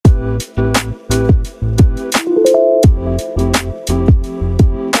Hey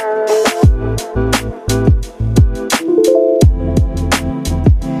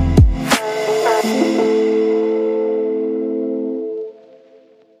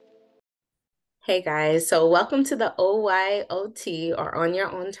guys, so welcome to the OYOT or On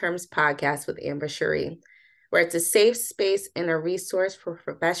Your Own Terms podcast with Amber Cherie, where it's a safe space and a resource for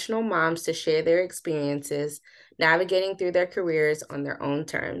professional moms to share their experiences navigating through their careers on their own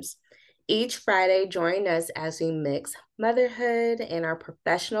terms. Each Friday, join us as we mix motherhood and our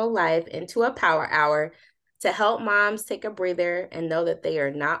professional life into a power hour to help moms take a breather and know that they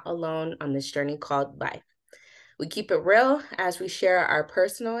are not alone on this journey called life. We keep it real as we share our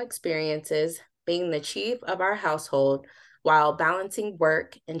personal experiences being the chief of our household while balancing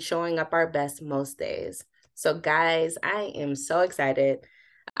work and showing up our best most days. So guys, I am so excited.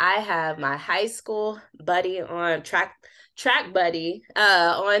 I have my high school buddy on track buddy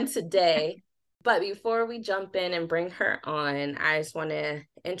on today. But before we jump in and bring her on, I just want to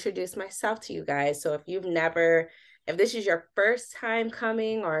introduce myself to you guys. So if this is your first time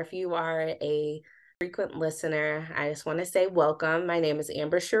coming, or if you are a frequent listener, I just want to say welcome. My name is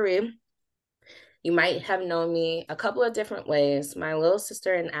Amber Cherie. You might have known me a couple of different ways. My little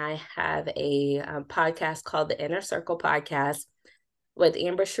sister and I have a podcast called the Inner Circle Podcast with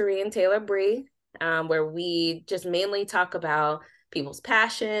Amber Cherie and Taylor Bree, where we just mainly talk about people's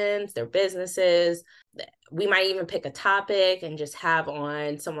passions, their businesses. We might even pick a topic and just have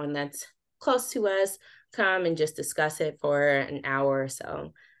on someone that's close to us come and just discuss it for an hour or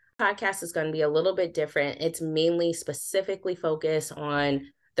so. Podcast is going to be a little bit different. It's mainly specifically focused on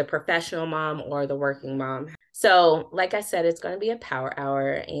the professional mom or the working mom. So like I said, it's going to be a power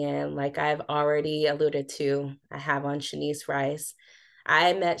hour. And like I've already alluded to, I have on Shanniese Rice.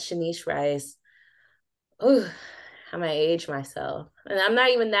 I met Shanniese Rice. Oh, I might age myself. And I'm not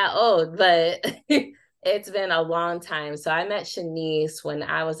even that old, but it's been a long time. So I met Shanniese when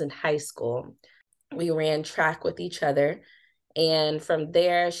I was in high school. We ran track with each other. And from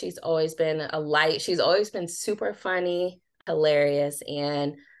there, she's always been a light. She's always been super funny, hilarious.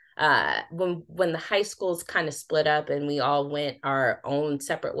 And when the high schools kind of split up and we all went our own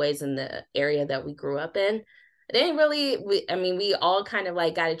separate ways in the area that we grew up in, it didn't really, we all kind of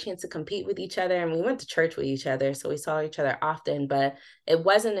like got a chance to compete with each other, and we went to church with each other. So we saw each other often, but it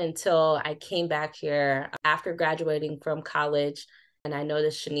wasn't until I came back here after graduating from college and I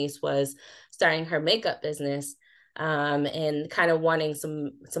noticed Shanniese was starting her makeup business and kind of wanting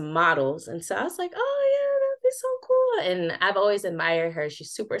some models. And so I was like, oh yeah, that'd be so cool. And I've always admired her.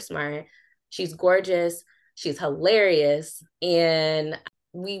 She's super smart. She's gorgeous. She's hilarious. And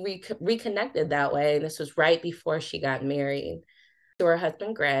we reconnected that way. And this was right before she got married to her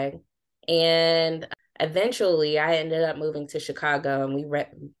husband, Greg. And eventually I ended up moving to Chicago, and we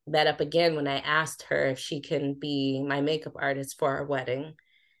met up again when I asked her if she can be my makeup artist for our wedding.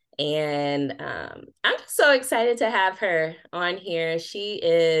 And I'm just so excited to have her on here. She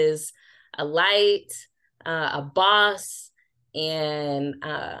is a light, a boss, and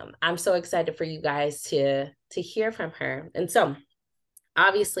I'm so excited for you guys to hear from her. And so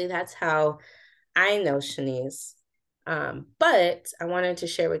obviously that's how I know Shanniese. But I wanted to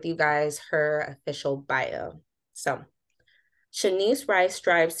share with you guys her official bio. So Shanniese Rice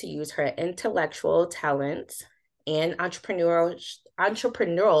strives to use her intellectual talents and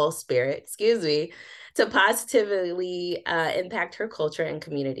entrepreneurial spirit, to positively impact her culture and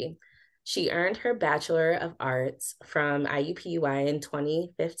community. She earned her Bachelor of Arts from IUPUI in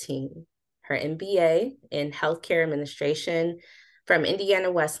 2015, her MBA in Healthcare Administration from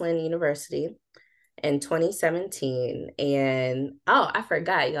Indiana Wesleyan University in 2017. And I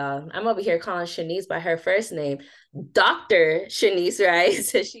forgot, y'all. I'm over here calling Shanniese by her first name, Dr. Shanniese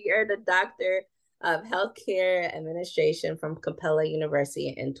Rice. She earned a Doctor of Healthcare Administration from Capella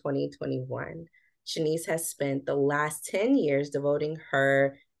University in 2021. Shanniese has spent the last 10 years devoting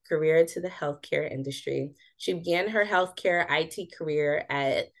her career to the healthcare industry. She began her healthcare IT career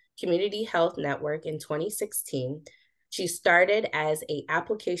at Community Health Network in 2016. She started as an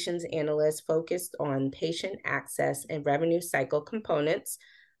applications analyst focused on patient access and revenue cycle components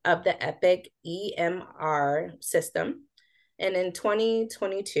of the Epic EMR system. And in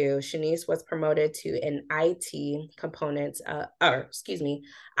 2022, Shanniese was promoted to an IT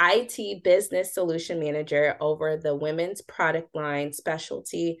business solution manager over the women's product line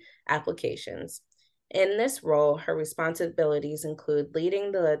specialty applications. In this role, her responsibilities include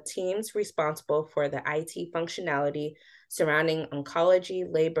leading the teams responsible for the IT functionality surrounding oncology,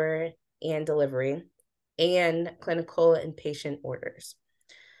 labor, and delivery, and clinical and patient orders.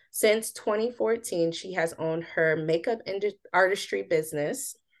 Since 2014, she has owned her makeup artistry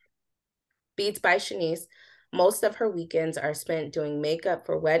business Beats by Shanniese, most of her weekends are spent doing makeup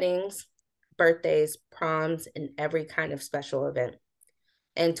for weddings, birthdays, proms, and every kind of special event.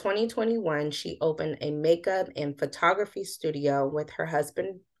 In 2021, she opened a makeup and photography studio with her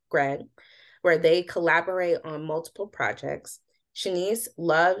husband, Greg, where they collaborate on multiple projects. Shanniese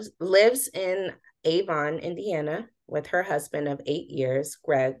lives in Avon, Indiana, with her husband of 8 years,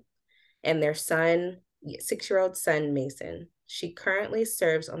 Greg, and their son, 6-year-old son, Mason. She currently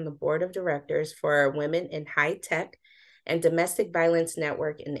serves on the board of directors for Women in High Tech and Domestic Violence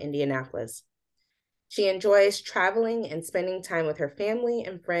Network in Indianapolis. She enjoys traveling and spending time with her family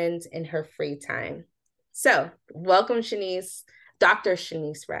and friends in her free time. So, welcome, Shanniese, Dr.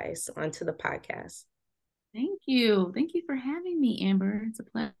 Shanniese Rice, onto the podcast. Thank you. Thank you for having me, Amber. It's a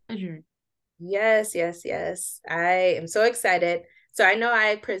pleasure. Yes, yes, yes. I am so excited. So, I know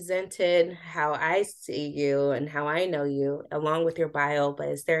I presented how I see you and how I know you along with your bio, but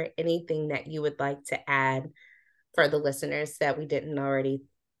is there anything that you would like to add for the listeners that we didn't already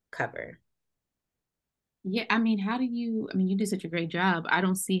cover? Yeah, you did such a great job. I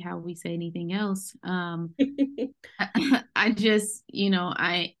don't see how we say anything else. I just,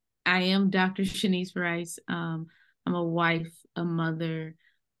 I am Dr. Shanniese Rice. I'm a wife, a mother,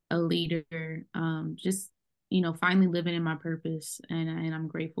 a leader, just, finally living in my purpose, and I'm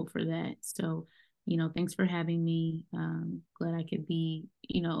grateful for that. So, thanks for having me. Glad I could be,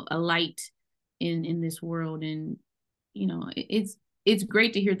 a light in this world. And, it's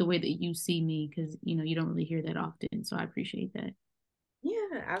great to hear the way that you see me, because, you don't really hear that often. So I appreciate that.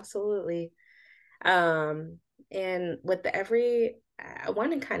 Yeah, absolutely. Um, and with every, I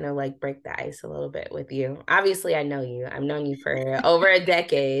want to kind of like break the ice a little bit with you. Obviously, I know you. I've known you for over a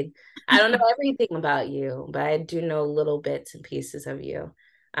decade. I don't know everything about you, but I do know little bits and pieces of you.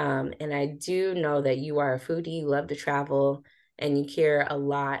 And I do know that you are a foodie, you love to travel, and you care a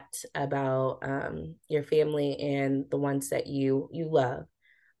lot about your family and the ones that you love.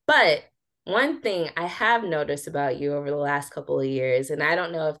 But one thing I have noticed about you over the last couple of years, and I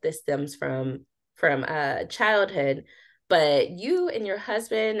don't know if this stems from childhood, but you and your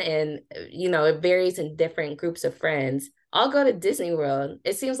husband and it varies in different groups of friends, all go to Disney World.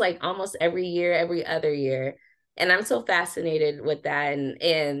 It seems like almost every year, every other year. And I'm so fascinated with that.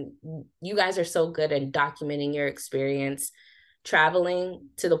 And you guys are so good at documenting your experience traveling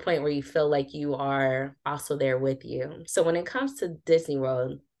to the point where you feel like you are also there with you. So when it comes to Disney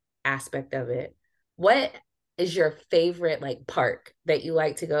World aspect of it, what is your favorite like park that you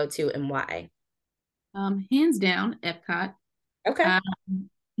like to go to and why? Hands down, Epcot. Okay. Um,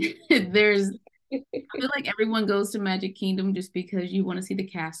 there's I feel like everyone goes to Magic Kingdom just because you want to see the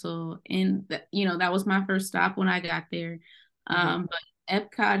castle, and that was my first stop when I got there. Mhm. But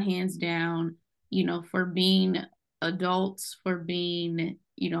Epcot, hands down, for being adults, for being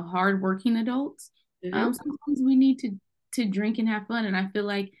hardworking adults. Mhm. Sometimes we need to drink and have fun, and I feel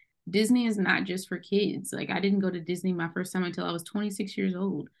like Disney is not just for kids. Like, I didn't go to Disney my first time until I was 26 years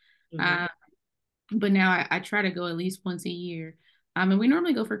old. Mhm. Uh, but now I try to go at least once a year. And we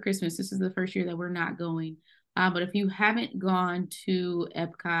normally go for Christmas. This is the first year that we're not going. But if you haven't gone to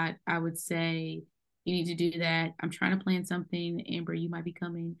Epcot, I would say you need to do that. I'm trying to plan something. Amber, you might be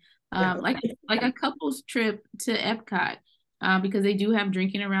coming. Like a couples trip to Epcot, because they do have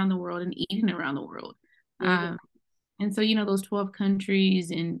drinking around the world and eating around the world. Mhm. Um, and so, those 12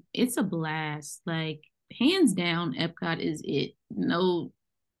 countries, and it's a blast. Like, hands down, Epcot is it. No,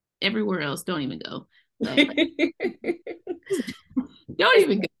 everywhere else, don't even go. Like, don't Is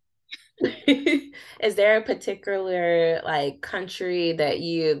even go. is there a particular like country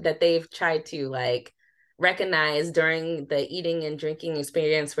that they've tried to like recognize during the eating and drinking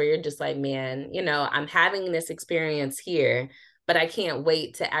experience where you're just like, man, I'm having this experience here, but I can't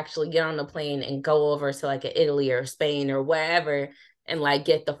wait to actually get on the plane and go over to like Italy or Spain or wherever and like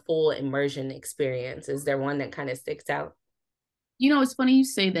get the full immersion experience? Is there one that kind of sticks out? It's funny you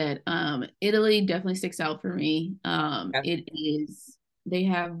say that. Italy definitely sticks out for me. Yeah. They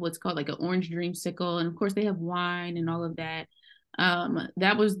have what's called like an orange dreamsicle, and of course they have wine and all of that.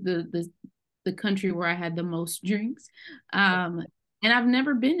 That was the country where I had the most drinks. Um, and I've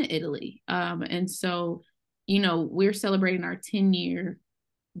never been to Italy. And so, we're celebrating our 10-year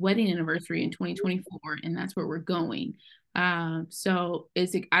wedding anniversary in 2024, and that's where we're going. So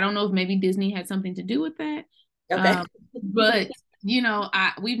I don't know if maybe Disney had something to do with that. Okay. Um, but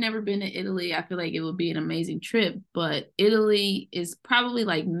we've never been to Italy. I feel like it would be an amazing trip, but Italy is probably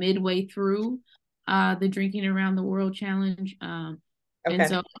like midway through the drinking around the world challenge. And Okay.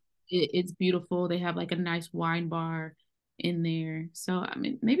 so it's beautiful. They have like a nice wine bar in there. So I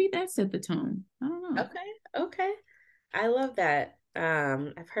mean, maybe that set the tone. I don't know. Okay. Okay. I love that.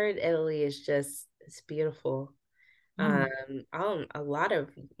 I've heard Italy is just it's beautiful. Um, Oh, a lot of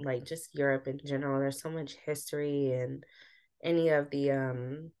like just Europe in general. There's so much history and any of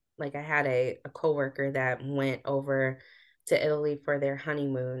the like I had a coworker that went over to Italy for their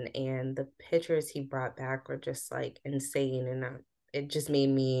honeymoon and the pictures he brought back were just like insane and it just made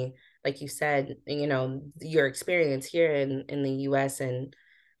me like you said, your experience here in the US and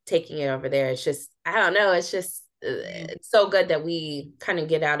taking it over there. It's just I don't know, it's just yeah. it's so good that we kind of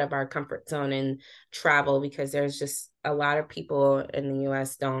get out of our comfort zone and travel because there's just a lot of people in the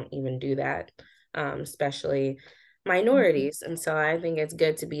US don't even do that, especially minorities. And so I think it's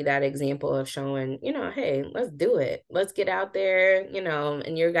good to be that example of showing, hey, let's do it. Let's get out there,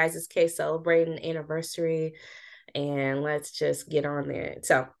 in your guys' case, celebrate an anniversary and let's just get on there.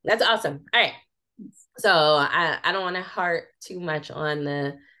 So that's awesome. All right. So I don't want to harp too much on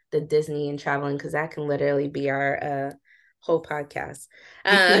the Disney and traveling because that can literally be our whole podcast.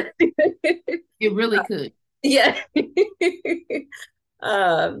 It Uh could. It really could. yeah.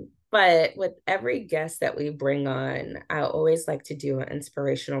 But with every guest that we bring on, I always like to do an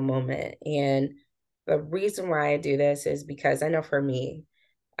inspirational moment. And the reason why I do this is because I know for me,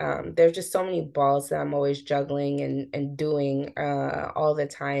 there's just so many balls that I'm always juggling and doing all the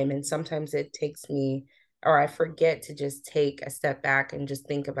time. And sometimes it takes me, or I forget to just take a step back and just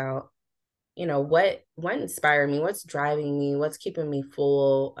think about, what inspired me, what's driving me, what's keeping me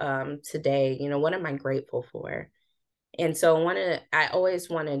full today, what am I grateful for? And so I always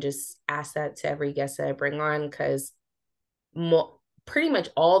want to just ask that to every guest that I bring on because pretty much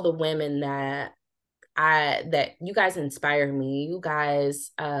all the women that you guys inspire me. You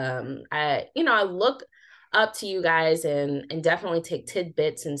guys, I look up to you guys and definitely take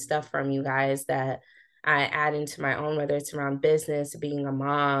tidbits and stuff from you guys that I add into my own, whether it's around business, being a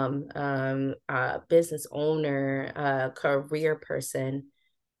mom, business owner, career person.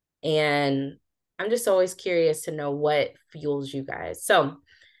 And I'm just always curious to know what fuels you guys. So,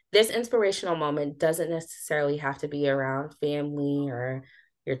 this inspirational moment doesn't necessarily have to be around family or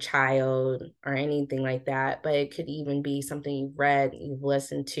your child or anything like that, but it could even be something you've read, you've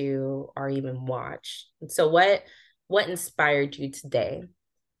listened to, or even watched. So, what inspired you today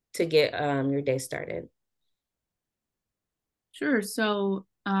to get your day started? Sure. So,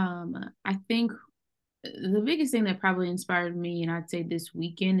 I think the biggest thing that probably inspired me, and I'd say this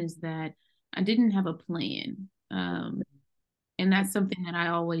weekend, is that I didn't have a plan. And that's something that I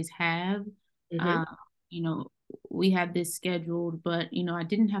always have. Mm-hmm. Uh, you know, we had this scheduled, but I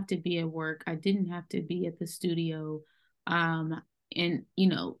didn't have to be at work. I didn't have to be at the studio. And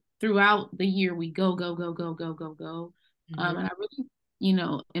throughout the year we go, go, go, go, go, go, go. Mm-hmm. And I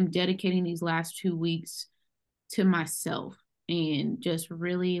really, am dedicating these last 2 weeks to myself and just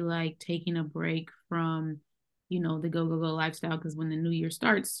really like taking a break from, the go, go, go lifestyle. Cause when the new year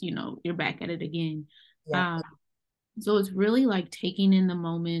starts, you're back at it again. Yeah. Um, so it's really like taking in the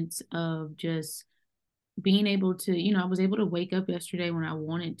moments of just being able to, I was able to wake up yesterday when I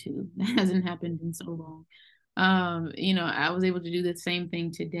wanted to. That hasn't happened in so long. I was able to do the same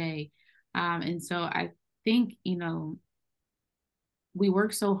thing today. And so I think, we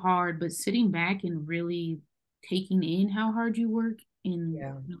work so hard, but sitting back and really taking in how hard you work and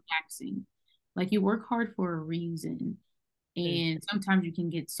Yeah. relaxing. Like you work hard for a reason. Mm. And sometimes you can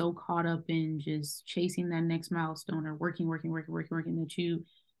get so caught up in just chasing that next milestone or working, working, working, working, working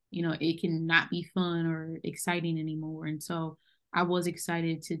that it can not be fun or exciting anymore. And so I was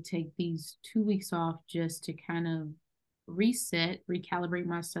excited to take these 2 weeks off just to kind of reset, recalibrate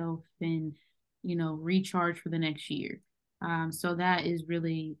myself, and, recharge for the next year. So that is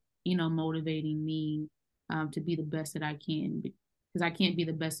really, motivating me to be the best that I can because I can't be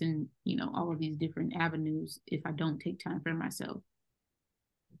the best in, all of these different avenues if I don't take time for myself.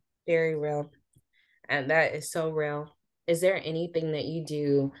 Very real. And that is so real. Is there anything that you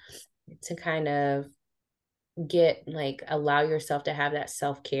do to kind of get like allow yourself to have that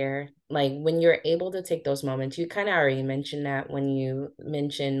self-care like when you're able to take those moments? You kind of already mentioned that when you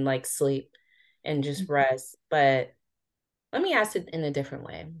mentioned like sleep and just rest, but let me ask it in a different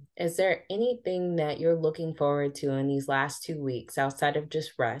way. Is there anything that you're looking forward to in these last 2 weeks outside of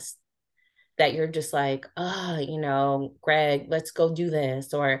just rest that you're just like, oh, Greg, let's go do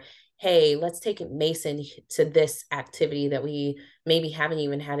this, or hey, let's take Mason to this activity that we maybe haven't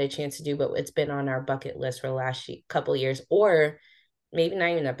even had a chance to do, but it's been on our bucket list for the last couple of years, or maybe not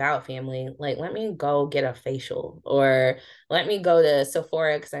even about family. Like, let me go get a facial, or let me go to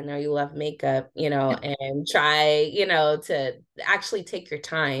Sephora because I know you love makeup, and try, to actually take your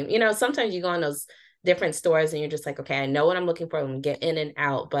time. Sometimes you go in those different stores and you're just like, okay, I know what I'm looking for. I'm gonna get in and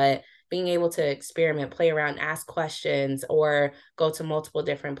out, but being able to experiment, play around, ask questions, or go to multiple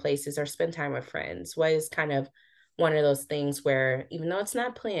different places or spend time with friends? What is kind of one of those things where, even though it's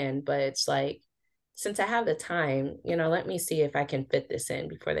not planned, but it's like, since I have the time, let me see if I can fit this in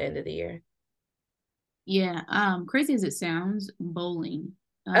before the end of the year. Yeah, crazy as it sounds, bowling.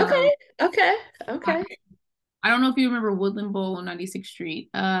 Um, Okay. Okay. I, Okay. I don't know if you remember Woodland Bowl on 96th Street,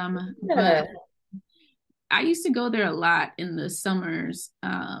 but Yeah. I used to go there a lot in the summers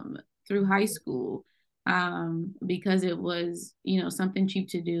through high school because it was, something cheap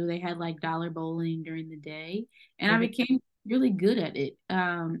to do. They had like dollar bowling during the day, and I Mhm. became really good at it.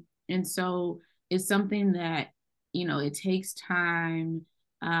 And so it's something that, it takes time,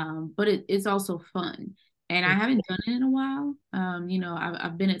 but it's also fun. And I haven't done it in a while.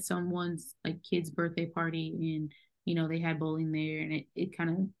 I've been at someone's like kid's birthday party, and they had bowling there, and it kind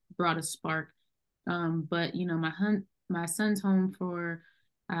of brought a spark. But my son's home for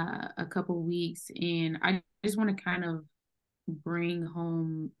a couple weeks, and I just want to kind of bring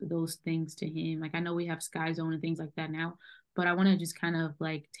home those things to him. Like I know we have Sky Zone and things like that now, but I want to just kind of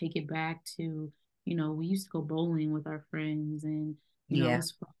like take it back to, we used to go bowling with our friends, and it Yeah.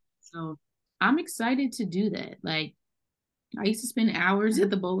 was fun. So I'm excited to do that. Like I used to spend hours at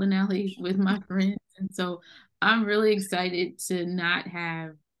the bowling alley with my friends. And so I'm really excited to not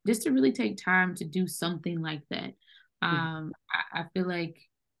have just to really take time to do something like that. I feel like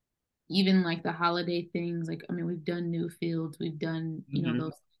even like the holiday things, like I mean, we've done new fields, we've done, Mm-hmm.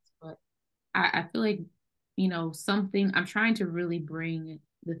 those things, but I feel like, something I'm trying to really bring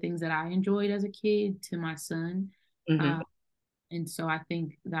the things that I enjoyed as a kid to my son. Mm-hmm. Uh, and so I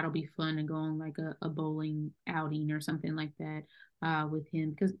think that'll be fun to go on like a bowling outing or something like that with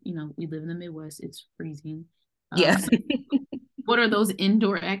him because we live in the Midwest, it's freezing. Yeah. So what are those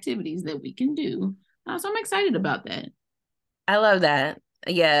indoor activities that we can do? So I'm excited about that. I love that.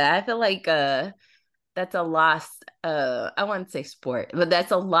 Yeah, I feel like that's a lost I wouldn't say sport, but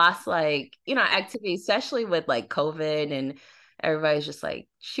that's a lost like, activity, especially with like COVID and everybody's just like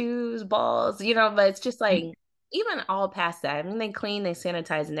shoes, balls, but it's just like even all past that. I mean, they clean, they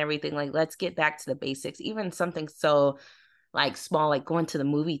sanitize and everything. Like, let's get back to the basics. Even something so like small, like going to the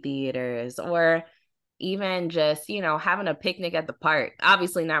movie theaters or even just, having a picnic at the park.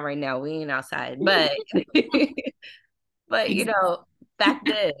 Obviously not right now. We ain't outside, but but back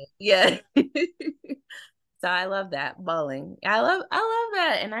then, yeah. So I love that bowling. I love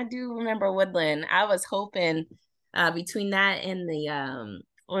that, and I do remember Woodland. I was hoping between that and the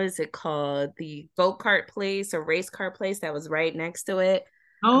what is it called, the go kart place or race car place that was right next to it.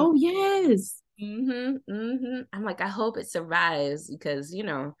 I'm Oh yes. I'm like I hope it survives because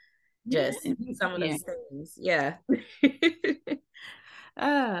just Yeah. some of Yeah. those things. Yeah.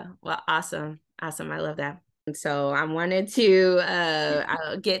 Well, awesome. I love that. And so I wanted to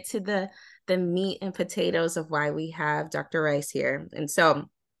I'll get to the meat and potatoes of why we have Dr. Rice here. And so,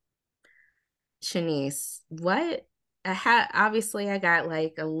 Shanniese, what I had obviously I got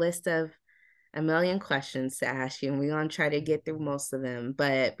like a list of a million questions to ask you, and we're gonna try to get through most of them.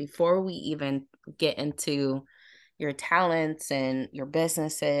 But before we even get into your talents and your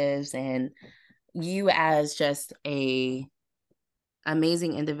businesses and you as just a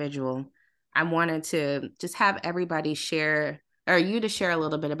amazing individual, I wanted to just have everybody share or you to share a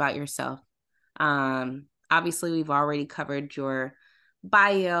little bit about yourself. Obviously, we've already covered your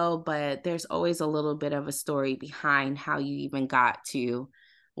bio, but there's always a little bit of a story behind how you even got to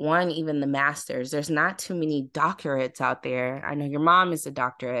one, even the master's. There's not too many doctorates out there. I know your mom is a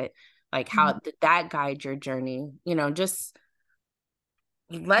doctorate. Like, how did that guide your journey? Just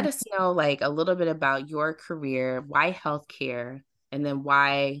let us know like a little bit about your career, why healthcare, and then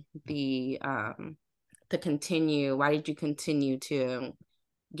why why did you continue to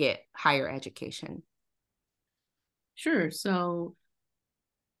get higher education? Sure. So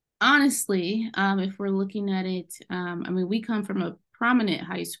honestly, if we're looking at it, I mean, we come from a prominent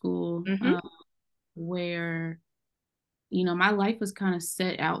high school Mm-hmm. where, my life was kind of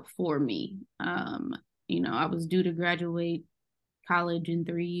set out for me. I was due to graduate college in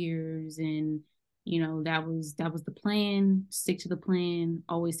 3 years, and that was the plan. Stick to the plan.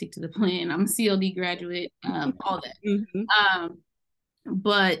 Always stick to the plan. I'm a CLD graduate. All that. Mm-hmm. Um,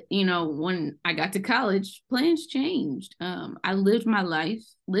 but when I got to college, plans changed. I lived my life,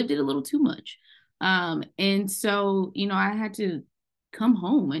 lived it a little too much, and so I had to come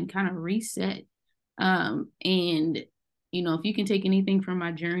home and kind of reset. And if you can take anything from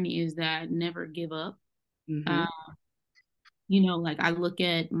my journey, is that never give up. Mm-hmm. uh, like I look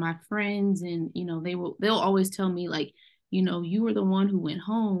at my friends, and they'll always tell me like, you were the one who went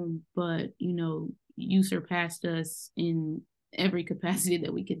home, but you surpassed us in every capacity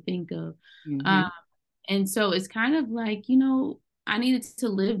that we could think of. Mm-hmm. Um, and so it's kind of like, you know, I needed to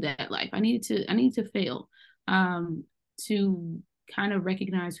live that life. I needed to fail, um, to kind of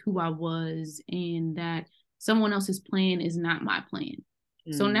recognize who I was and that someone else's plan is not my plan.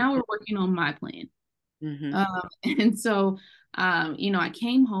 So now we're working on my plan. Mm-hmm. And so, you know, I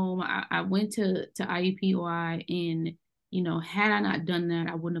came home, I went to IUPOI, and, you know, had I not done that,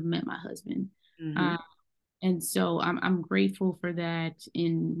 I wouldn't have met my husband. Mm-hmm. Uh, and so I'm grateful for that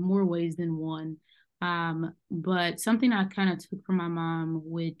in more ways than one. But something I kind of took from my mom,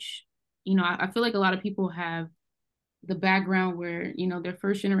 which, you know, I feel like a lot of people have the background where, you know, they're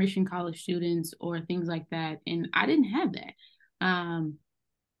first generation college students or things like that. And I didn't have that.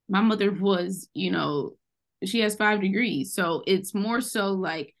 My mother was, you know, she has 5 degrees. So it's more so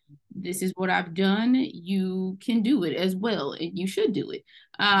like, this is what I've done. You can do it as well, and you should do it.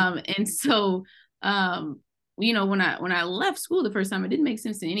 And so, um, you know, when I left school the first time, it didn't make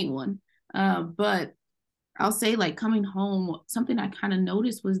sense to anyone. But I'll say, like, coming home, something I kind of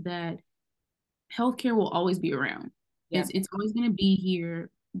noticed was that healthcare will always be around. Yep. It's always going to be here.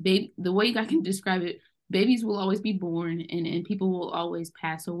 Baby, the way I can describe it, babies will always be born, and people will always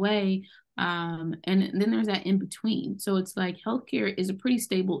pass away. And then there's that in between. So it's like healthcare is a pretty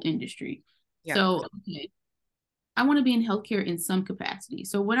stable industry. Yep. So okay, I want to be in healthcare in some capacity.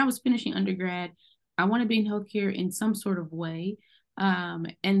 So when I was finishing undergrad, I want to be in healthcare in some sort of way.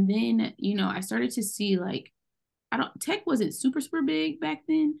 And then, you know, I started to see, like, I don't, tech wasn't super big back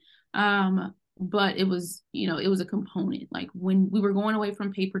then. But it was, you know, it was a component. Like when we were going away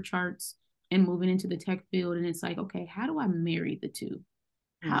from paper charts and moving into the tech field, and it's like, okay, how do I marry the two?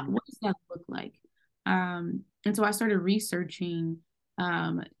 How, Mm-hmm. what does that look like? And so I started researching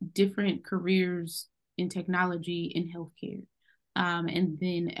different careers in technology and healthcare. And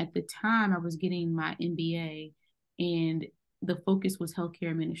then at the time, I was getting my MBA, and the focus was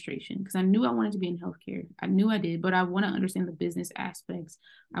healthcare administration because I knew I wanted to be in healthcare. I knew I did, but I want to understand the business aspects.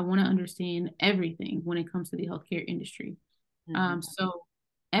 I want to understand everything when it comes to the healthcare industry. Mm-hmm. So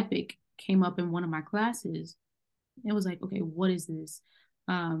Epic came up in one of my classes. It was like, okay, what is this?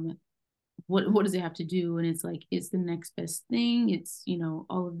 Um, what does it have to do? And it's like, it's the next best thing. It's, you know,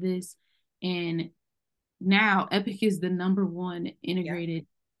 all of this. And now Epic is the number one Yep. integrated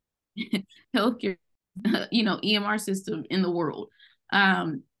healthcare, you know, EMR system in the world.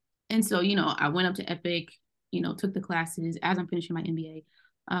 Um, and so, you know, I went up to Epic, you know, took the classes as I'm finishing my MBA.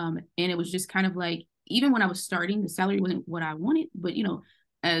 And it was just kind of like, even when I was starting, the salary wasn't what I wanted, but, you know,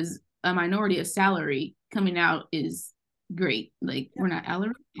 as a minority, a salary coming out is great. Like, we're not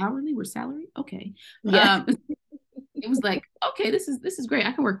hourly, we're salary. Okay. Yeah. It was like, okay, this is great.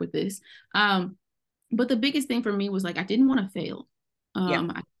 I can work with this. Um, but the biggest thing for me was like, I didn't want to fail.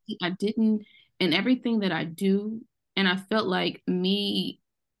 Yep. I didn't, and everything that I do, and I felt like me,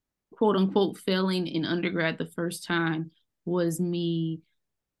 quote unquote, failing in undergrad the first time was me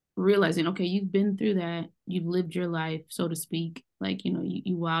realizing, okay, you've been through that, you've lived your life, so to speak, like, you know,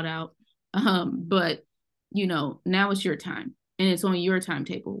 you wild out. But, you know, now it's your time and it's on your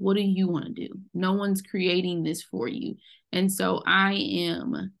timetable. What do you want to do? No one's creating this for you. And so I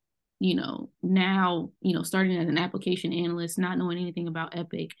am, you know, now, you know, starting as an application analyst, not knowing anything about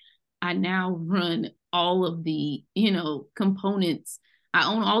Epic, I now run all of the, you know, components. I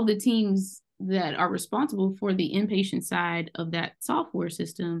own all the teams that are responsible for the inpatient side of that software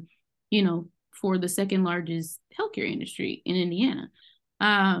system, you know, for the second largest healthcare industry in Indiana.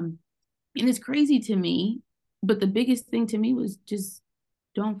 And it's crazy to me, but the biggest thing to me was just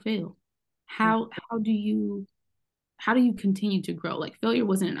don't fail. How do you continue to grow? Like failure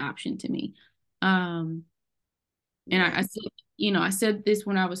wasn't an option to me. Um, and Yeah. I said, you know, I said this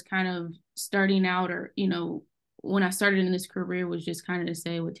when I was kind of starting out, or, you know, when I started in this career, was just kind of to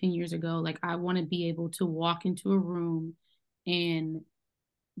say, what, 10 years ago, like I want to be able to walk into a room and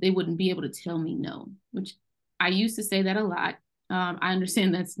they wouldn't be able to tell me no, which I used to say that a lot. I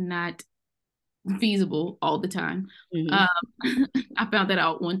understand that's not feasible all the time. Mm-hmm. Um, I found that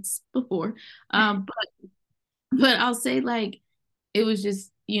out once before. But I'll say, like, it was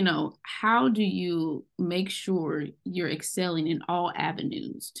just, you know, how do you make sure you're excelling in all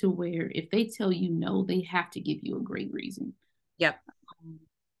avenues to where if they tell you no, they have to give you a great reason. Yep.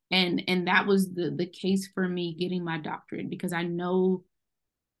 And that was the case for me getting my doctorate, because I know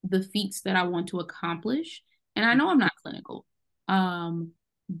the feats that I want to accomplish. And I know I'm not clinical.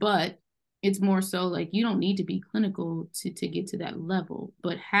 But it's more so like, you don't need to be clinical to get to that level.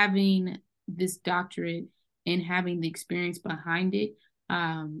 But having this doctorate and having the experience behind it,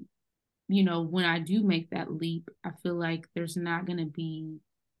 um, you know, when I do make that leap, I feel like there's not going to be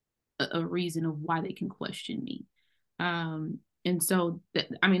a reason of why they can question me. And so,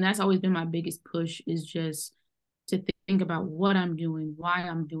 I mean, that's always been my biggest push is just to think about what I'm doing, why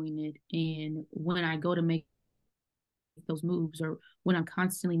I'm doing it. And when I go to make those moves or when I'm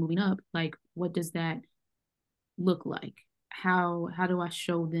constantly moving up, like, what does that look like? How do I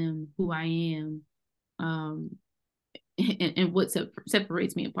show them who I am? Um, and what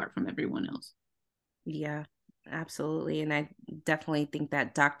separates me apart from everyone else. Yeah, absolutely. And I definitely think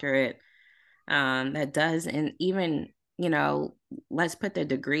that doctorate that does, and even, let's put the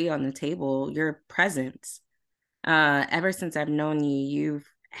degree on the table, your presence. Ever since I've known you, you've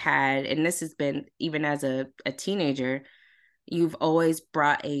had, and this has been even as a teenager, you've always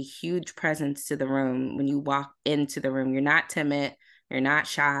brought a huge presence to the room. When you walk into the room, you're not timid, you're not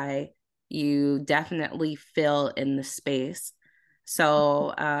shy, you definitely fill in the space.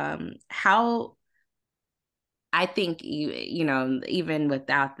 So, how I think even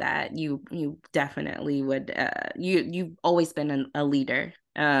without that, you definitely would you've always been a leader.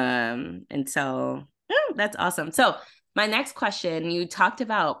 And so that's awesome. So my next question, you talked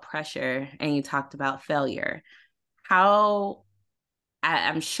about pressure and you talked about failure. How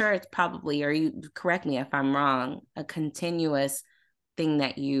I'm sure it's probably, or you correct me if I'm wrong, a continuous thing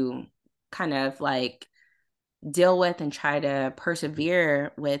that you kind of like deal with and try to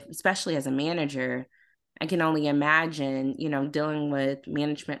persevere with, especially as a manager. I can only imagine, dealing with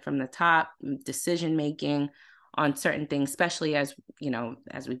management from the top, decision making on certain things, especially as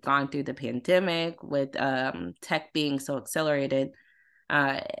we've gone through the pandemic with tech being so accelerated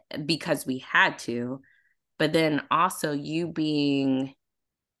uh, because we had to. But then also you being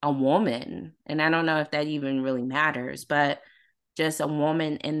a woman, and I don't know if that even really matters, but just a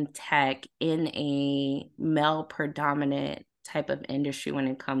woman in tech in a male predominant type of industry when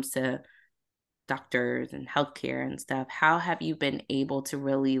it comes to doctors and healthcare and stuff. How have you been able to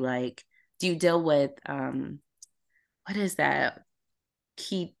really like, do you deal with what is that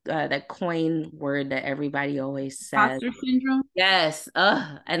that coin word that everybody always says? Imposter syndrome. Yes.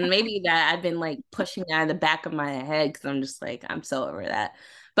 And maybe that I've been like pushing that in the back of my head because I'm just like, I'm so over that.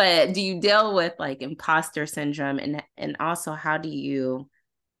 But do you deal with like imposter syndrome, and also how do you,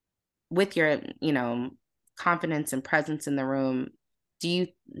 with your, confidence and presence in the room, do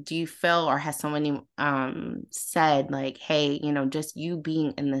you feel, or has someone said like, hey, just you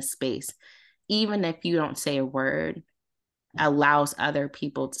being in this space, even if you don't say a word, allows other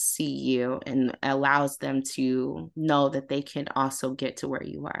people to see you and allows them to know that they can also get to where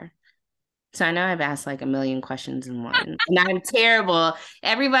you are? So I know I've asked like a million questions in one, and I'm terrible.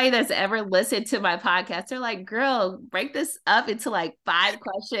 Everybody that's ever listened to my podcast, they're like, girl, break this up into like 5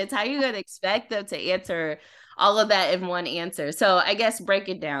 questions. How are you going to expect them to answer all of that in one answer? So I guess break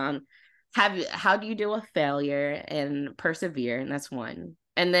it down. How do you deal with failure and persevere? And that's one.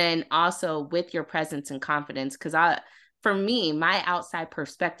 And then also with your presence and confidence, because for me, my outside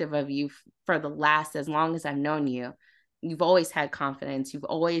perspective of you for the last, as long as I've known you, you've always had confidence. You've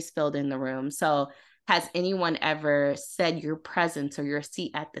always filled in the room. So has anyone ever said your presence or your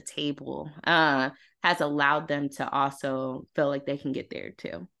seat at the table has allowed them to also feel like they can get there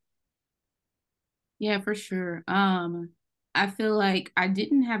too? Yeah, for sure. I feel like I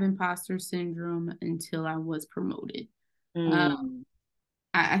didn't have imposter syndrome until I was promoted. Um, Mm.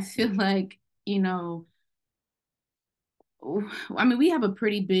 I feel like, you know, I mean, we have a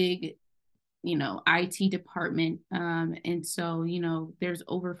pretty big, IT department. And so, there's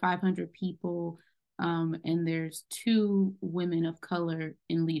over 500 people, and there's two women of color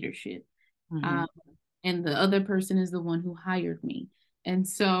in leadership. Mm-hmm. Um, and the other person is the one who hired me. And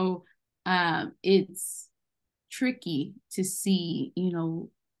so it's tricky to see,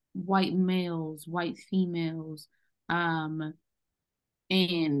 white males, white females, um,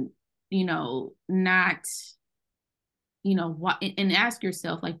 and, not, what, and ask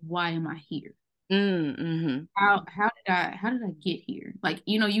yourself, like, why am I here? Mm-hmm. How did I get here? Like,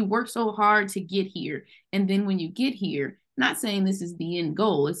 you work so hard to get here. And then when you get here, not saying this is the end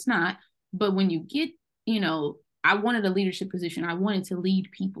goal, it's not, but when you get, I wanted a leadership position. I wanted to lead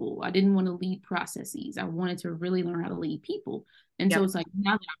people. I didn't want to lead processes. I wanted to really learn how to lead people. And so Yep. it's like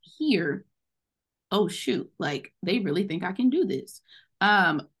now that I'm here, oh shoot, like they really think I can do this.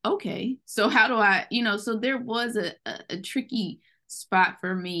 Okay, so how do I, so there was a tricky spot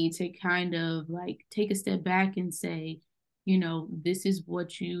for me to kind of like take a step back and say, this is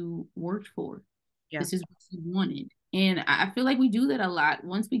what you worked for, Yeah. this is what you wanted. And I feel like we do that a lot.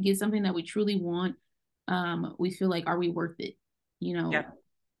 Once we get something that we truly want, we feel like, are we worth it, you know Yep.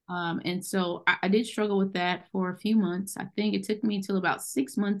 and so I did struggle with that for a few months. I think it took me till about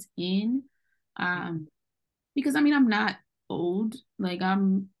 6 months in, um, because I mean I'm not old. Like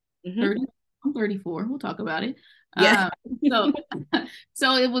I'm Mm-hmm. 30, I'm 34. We'll talk about it. Yeah. So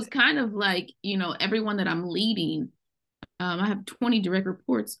so it was kind of like, everyone that I'm leading, I have 20 direct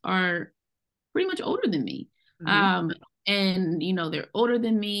reports, are pretty much older than me. Hmm. Um, and they're older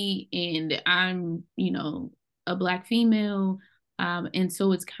than me, and I'm, a Black female. And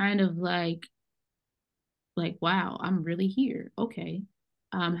so it's kind of like, wow, I'm really here. Okay.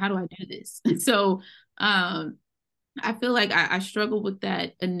 How do I do this? So um I feel like I struggled with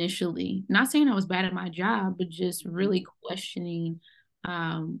that initially. Not saying I was bad at my job, but just Hmm. really questioning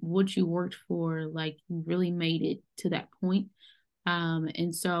what you worked for, like you really made it to that point.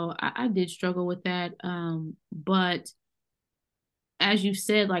 And so I did struggle with that. But as you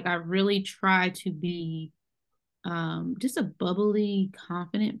said, like I really try to be just a bubbly,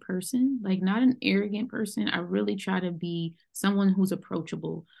 confident person, like not an arrogant person. I really try to be someone who's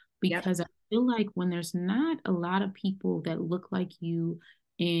approachable, Yep. because I feel like when there's not a lot of people that look like you,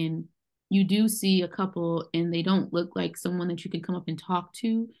 and you do see a couple and they don't look like someone that you can come up and talk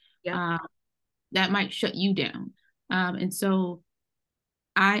to, Yep. uh, that might shut you down. And so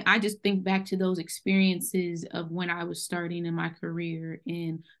I just think back to those experiences of when I was starting in my career,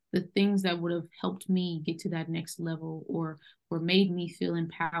 and the things that would have helped me get to that next level, or made me feel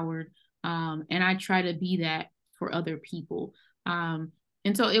empowered. And I try to be that for other people. Um,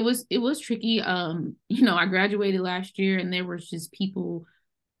 and so it was tricky. I graduated last year, and there was just people,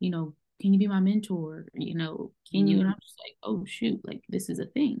 can you be my mentor? Can you? And Mhm. I'm just like, oh shoot, like this is a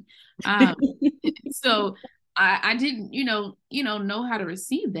thing. Um, so I didn't, know how to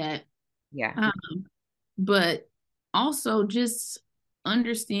receive that. Yeah. Um, but also just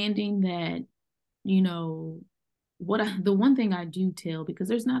understanding that, you know, the one thing I do tell, because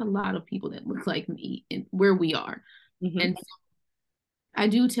there's not a lot of people that look like me where we are. Hmm. And I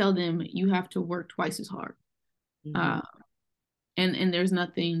do tell them you have to work twice as hard. Hmm. Uh, and there's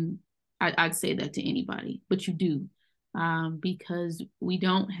nothing, I'd say that to anybody, but you do. Because we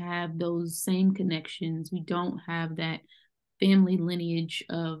don't have those same connections. We don't have that family lineage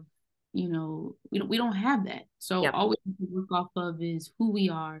of, we don't have that. So Yep. all we have to work off of is who we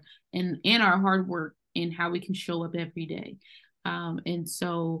are, and our hard work, and how we can show up every day. And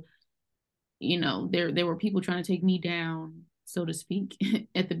so, there were people trying to take me down, so to speak,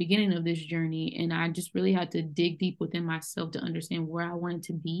 at the beginning of this journey, and I just really had to dig deep within myself to understand where I wanted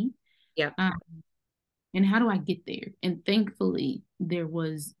to be. Yep. Um, and how do I get there? And thankfully, there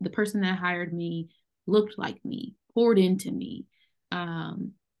was the person that hired me, looked like me, poured into me,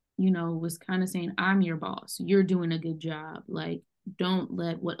 um, was kind of saying, I'm your boss. You're doing a good job. Like, don't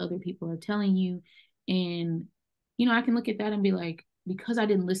let what other people are telling you. And, I can look at that and be like, because I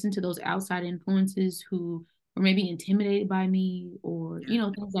didn't listen to those outside influences who were maybe intimidated by me, or,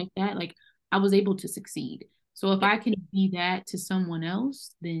 things like that, like I was able to succeed. So if Yep. I can be that to someone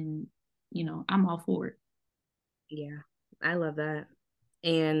else, then, I'm all for it. Yeah. I love that.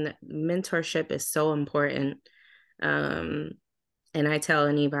 And mentorship is so important. Um, and I tell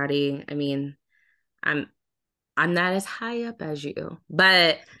anybody, I mean, I'm I'm not as high up as you,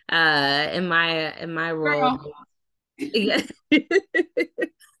 but in my role, Girl. yeah.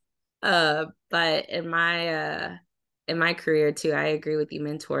 But in my career too, I agree with you.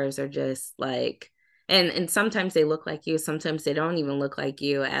 Mentors are just like, and sometimes they look like you, sometimes they don't even look like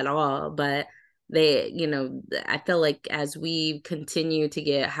you at all. But I feel like as we continue to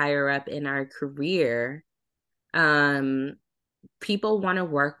get higher up in our career, um, people want to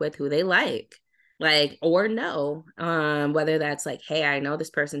work with who they like or know, whether that's like, hey, I know this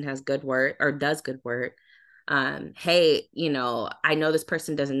person has good work or does good work. Hey, I know this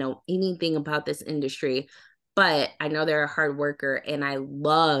person doesn't know anything about this industry, but I know they're a hard worker and I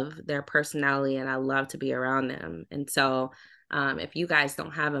love their personality and I love to be around them. And so if you guys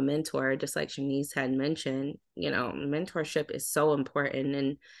don't have a mentor, just like Shanniese had mentioned, mentorship is so important.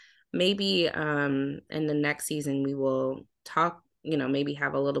 And maybe in the next season we will talk, maybe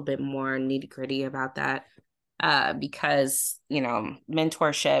have a little bit more nitty gritty about that, because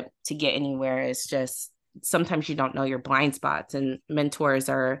mentorship to get anywhere is just, sometimes you don't know your blind spots, and mentors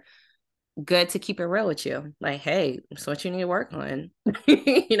are good to keep it real with you. Like, hey, it's what you need to work on.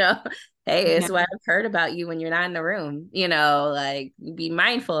 Hey, Yeah. it's what I've heard about you when you're not in the room. Like, be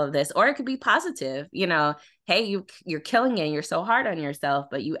mindful of this, or it could be positive. Hey, you're killing it. And you're so hard on yourself,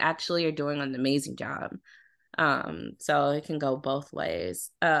 but you actually are doing an amazing job. So it can go both ways.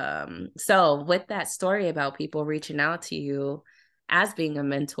 So with that story about people reaching out to you as being a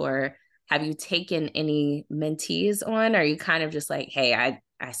mentor, have you taken any mentees on? Or are you kind of just like, hey,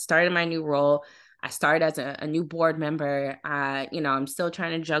 I started my new role. I started as a new board member. I'm still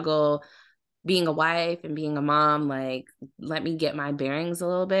trying to juggle being a wife and being a mom, like, let me get my bearings a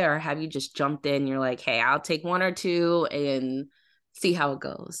little bit? Or have you just jumped in? You're like, hey, I'll take one or two and see how it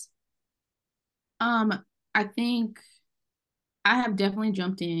goes. Um, I think I have definitely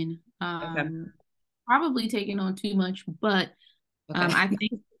jumped in. Okay. Probably taken on too much, but Okay. I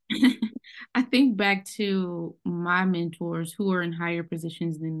think I think back to my mentors who are in higher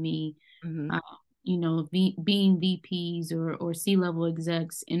positions than me, Hmm. uh, being VPs or C-level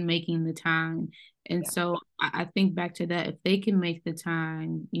execs and making the time. And Yeah. so I think back to that. If they can make the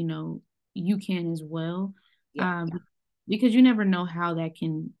time, you can as well. Yeah. Um, because you never know how that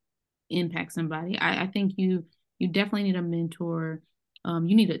can impact somebody. I think you definitely need a mentor.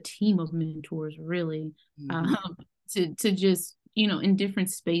 You need a team of mentors, really, Hmm. um, to just in different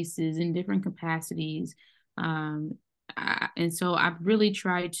spaces, in different capacities. And so I've really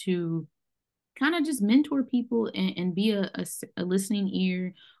tried to kind of just mentor people and be a listening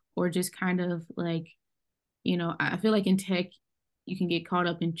ear, or just kind of like, I feel like in tech, you can get caught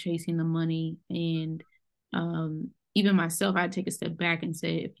up in chasing the money. And even myself, I'd take a step back and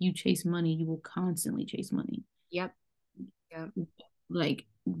say, if you chase money, you will constantly chase money. Yep. Yep. Like,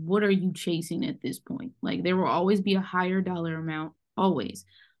 what are you chasing at this point? Like, there will always be a higher dollar amount, always.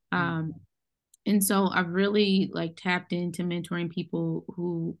 Mm. Um, and so I've really like tapped into mentoring people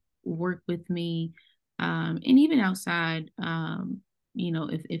who work with me, and even outside,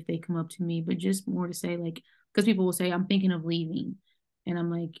 if they come up to me, but just more to say, like, because people will say, I'm thinking of leaving. And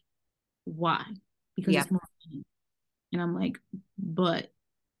I'm like, why? Because Yep. it's more money. And I'm like, but,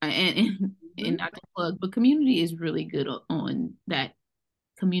 and Hmm. not to plug, but community is really good on that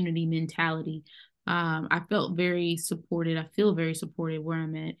community mentality. I felt very supported. I feel very supported where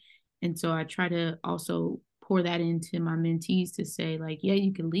I'm at. And so I try to also pour that into my mentees to say, like, yeah,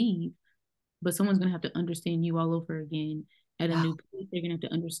 you can leave, but someone's going to have to understand you all over again at a new place. They're going to have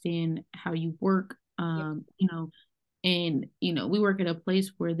to understand how you work, Yep. and, we work at a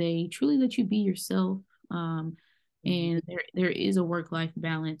place where they truly let you be yourself. Um, Hmm. and there is a work life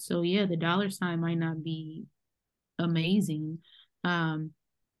balance. So yeah, the dollar sign might not be amazing. Um,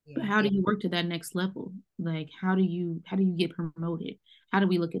 but Yeah. how do you work to that next level? Like, how do you get promoted? How do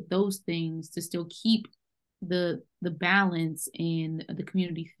we look at those things to still keep the balance and the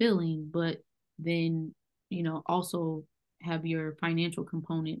community feeling, but then also have your financial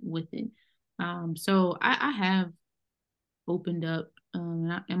component with it. So I have opened up.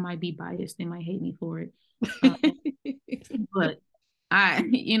 I might be biased; they might hate me for it, uh, but I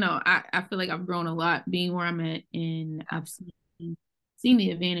feel like I've grown a lot being where I'm at, and I've seen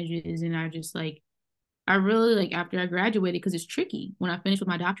the advantages, and I really like after I graduated, because it's tricky. When I finished with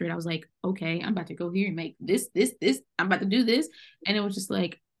my doctorate, I was like, okay, I'm about to go here and make this. I'm about to do this. And it was just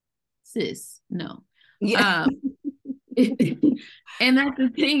like, sis, no. Yeah. Um, and that's the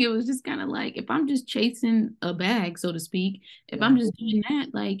thing. It was just kind of like, if I'm just chasing a bag, so to speak, if Yeah. I'm just doing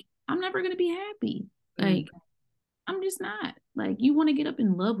that, like, I'm never going to be happy. Mm. Like, I'm just not. Like, you want to get up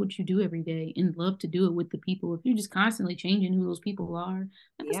and love what you do every day and love to do it with the people. If you're just constantly changing who those people are, like,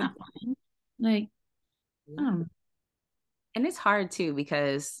 that's Yeah. not fun. Like, I Yeah. don't know. And it's hard too,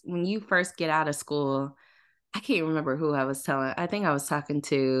 because when you first get out of school, I can't remember who I was telling. I think I was talking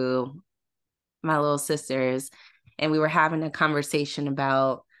to my little sisters, and we were having a conversation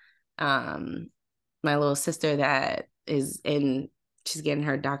about um my little sister that is in she's getting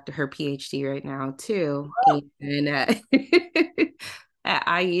her PhD right now too, and at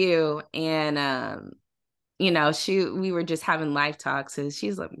IU. And we were just having life talks, and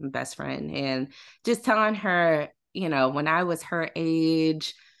she's like my best friend, and just telling her, when I was her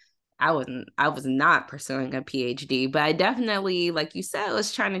age, I was not pursuing a PhD, but I definitely, like you said,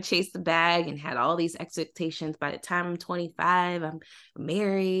 was trying to chase the bag and had all these expectations. By the time I'm 25, I'm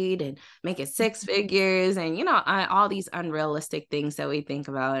married and making six figures, and all these unrealistic things that we think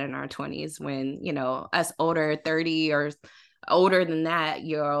about in our 20s, when us older 30 or older than that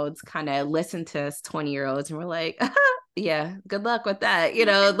year olds kind of listen to us 20-year-olds, and we're like, yeah, good luck with that,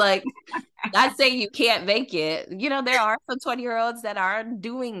 like, not saying you can't make it. There are some 20-year-olds that are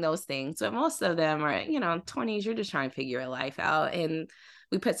doing those things, but most of them are, 20s, you're just trying to figure your life out. And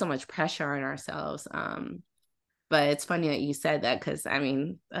we put so much pressure on ourselves. But it's funny that you said that, because I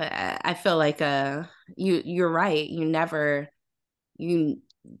mean, I feel like you're right. You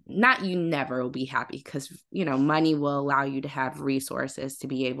you never will be happy, because money will allow you to have resources to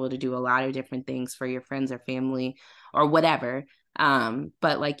be able to do a lot of different things for your friends or family or whatever.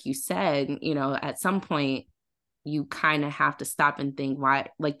 But like you said, at some point you kind of have to stop and think, why,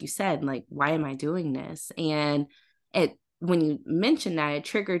 like you said, like, why am I doing this? And it when you mentioned that, it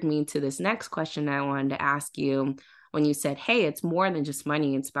triggered me to this next question I wanted to ask you. when you said, hey, it's more than just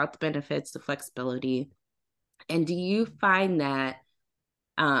money, it's about the benefits, the flexibility. And do you find that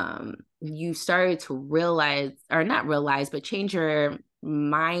you started to realize, or not realize, but change your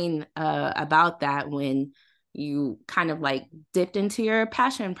mind about that when you kind of like dipped into your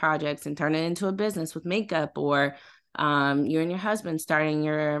passion projects and turned it into a business with makeup, or you and your husband starting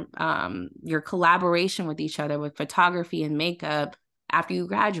your collaboration with each other with photography and makeup after you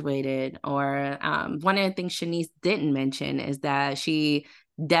graduated? Or one of the things Shanniese didn't mention is that she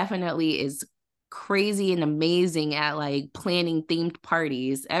definitely is crazy and amazing at like planning themed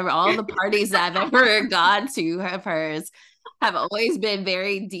parties. All the parties that I've ever gone to of hers have always been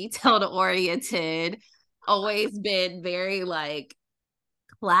very detailed oriented, always been very like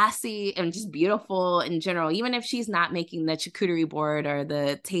classy and just beautiful in general. Even if she's not making the charcuterie board or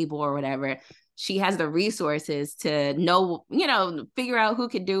the table or whatever, she has the resources to know, figure out who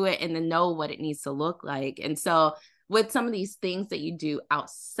could do it and then know what it needs to look like. And so with some of these things that you do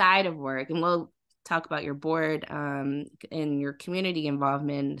outside of work, and we'll talk about your board and your community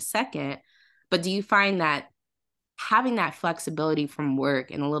involvement in a second, but do you find that having that flexibility from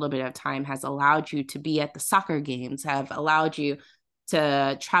work and a little bit of time has allowed you to be at the soccer games, have allowed you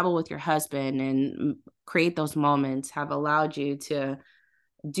to travel with your husband and create those moments, have allowed you to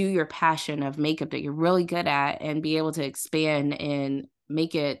do your passion of makeup that you're really good at and be able to expand and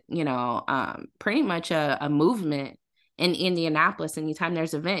make it, pretty much a movement in Indianapolis? Anytime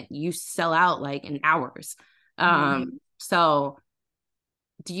there's an event, you sell out like in hours. So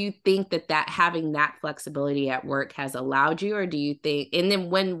do you think that having that flexibility at work has allowed you, or do you think, and then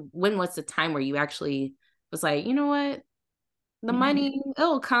when was the time where you actually was like, you know what, the money,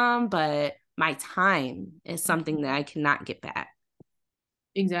 it'll come, but my time is something that I cannot get back?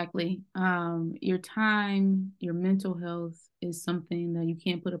 Exactly. Your time, your mental health is something that you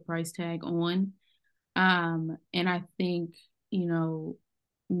can't put a price tag on. And I think,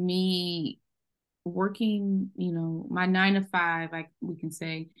 me working, my 9 to 5, like we can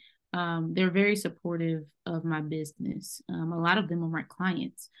say, they're very supportive of my business. A lot of them are my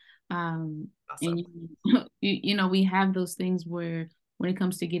clients. Awesome. And we have those things where when it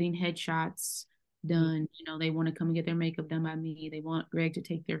comes to getting headshots done, they want to come and get their makeup done by me. They want Greg to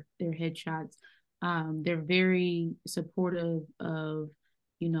take their headshots. They're very supportive of,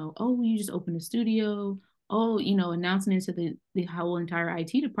 oh, you just opened a studio. Oh, announcing it to the whole entire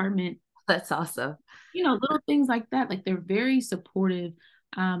IT department. That's awesome. Little things like that. Like they're very supportive.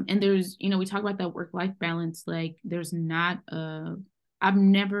 And there's, we talk about that work-life balance. Like there's not I've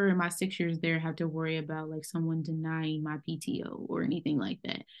never in my 6 years there had to worry about like someone denying my PTO or anything like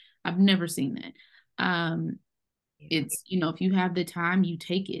that. I've never seen that. It's, if you have the time, you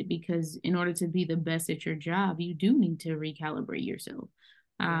take it, because in order to be the best at your job, you do need to recalibrate yourself.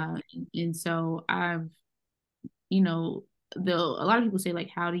 And so I've, a lot of people say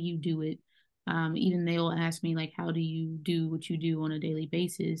like, how do you do it? Even they'll ask me like, how do you do what you do on a daily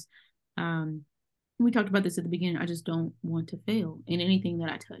basis? We talked about this at the beginning. I just don't want to fail in anything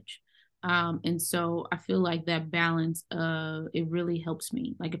that I touch. And so I feel like that balance, it really helps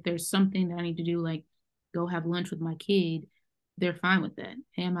me. Like if there's something that I need to do, like go have lunch with my kid, they're fine with that.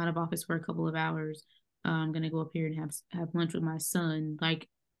 Hey, I'm out of office for a couple of hours. I'm gonna go up here and have lunch with my son. Like,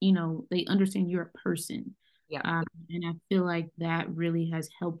 they understand you're a person. Yeah. And I feel like that really has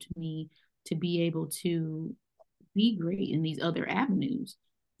helped me to be able to be great in these other avenues.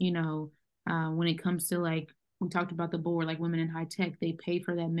 When it comes to like, we talked about the board, like Women in High Tech, they pay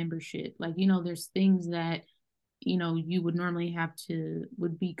for that membership. Like, there's things that, you would normally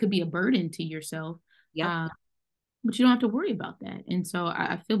could be a burden to yourself. Yep. But you don't have to worry about that. And so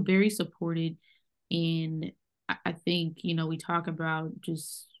I feel very supported. And I think, we talk about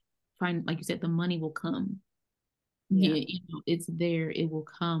just find, like you said, the money will come. Yeah, it's there, it will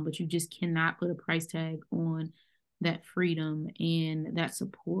come, but you just cannot put a price tag on that freedom and that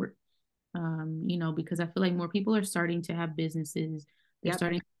support. Because I feel like more people are starting to have businesses. They're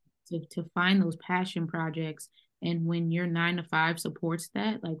starting to find those passion projects. And when your 9 to 5 supports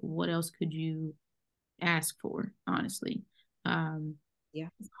that, like what else could you ask for, honestly? Yeah.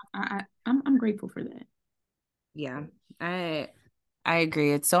 I'm grateful for that. Yeah. I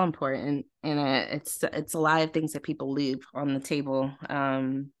agree. It's so important, and it's a lot of things that people leave on the table.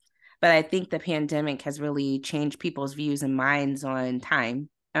 But I think the pandemic has really changed people's views and minds on time.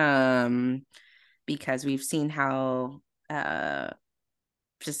 Because we've seen how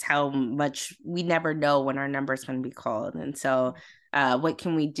just how much we never know when our number is going to be called. And so what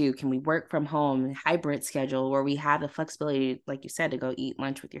can we do? Can we work from home, hybrid schedule where we have the flexibility, like you said, to go eat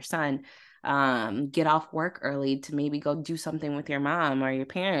lunch with your son, get off work early to maybe go do something with your mom or your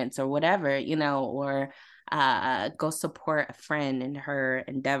parents or whatever, or go support a friend in her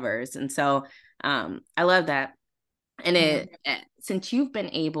endeavors. And so I love that. And since you've been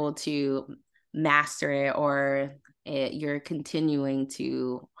able to master it, or you're continuing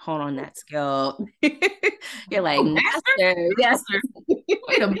to hone on that skill, you're like, Oh, master? master, yes. Master?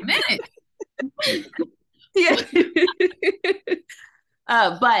 Wait a minute. Yeah.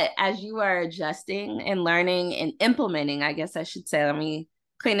 But as you are adjusting and learning and implementing, I guess I should say, let me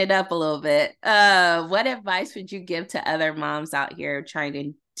clean it up a little bit. What advice would you give to other moms out here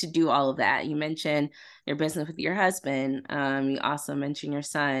trying to do all of that? You mentioned your business with your husband. You also mentioned your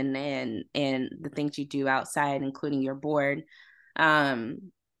son and the things you do outside, including your board. What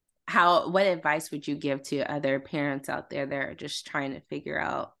advice would you give to other parents out there that are just trying to figure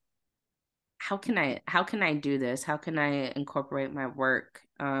out how can I do this? How can I incorporate my work,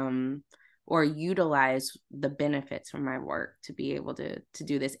 or utilize the benefits from my work to be able to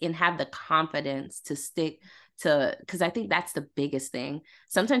do this and have the confidence to stick to, because I think that's the biggest thing.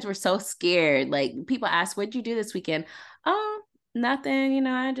 Sometimes we're so scared. Like, people ask, what'd you do this weekend? Oh, nothing,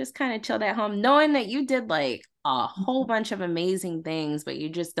 I just kind of chilled at home, knowing that you did like a whole bunch of amazing things, but you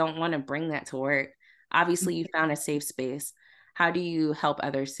just don't want to bring that to work. Obviously, you found a safe space. How do you help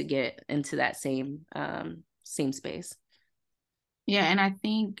others to get into that same space? Yeah, and I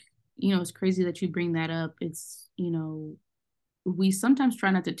think, it's crazy that you bring that up. It's, we sometimes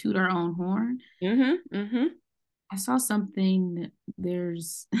try not to toot our own horn. Mm-hmm. Mm-hmm. I saw something,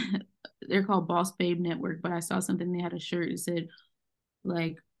 there's they're called Boss Babe Network, but I saw something, they had a shirt that said,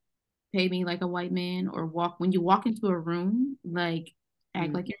 like, pay me like a white man, or when you walk into a room, like,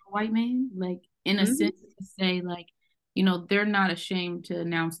 act like you're a white man, like, in a Mm-hmm. sense, to say, like, they're not ashamed to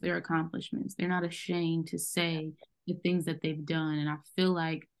announce their accomplishments. They're not ashamed to say the things that they've done. And I feel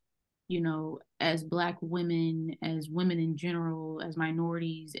like, as Black women, as women in general, as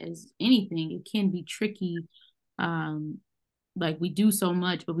minorities, as anything, it can be tricky. Um, like, we do so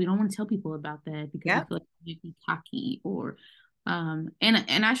much, but we don't want to tell people about that because we Yep. feel like we might be cocky, or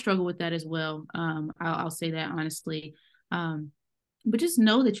and I struggle with that as well. I'll say that honestly. But just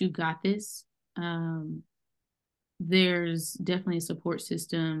know that you've got this. There's definitely a support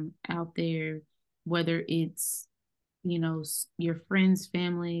system out there, whether it's, your friends,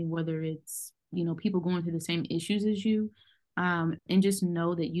 family, whether it's, people going through the same issues as you. And just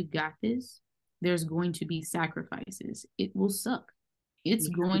know that you've got this. There's going to be sacrifices. It will suck. It's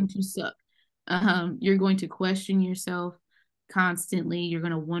Yeah. going to suck. You're going to question yourself constantly. You're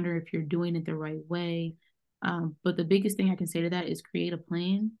going to wonder if you're doing it the right way. But the biggest thing I can say to that is create a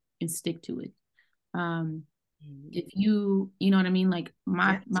plan and stick to it. Um, if you know what I mean? Like,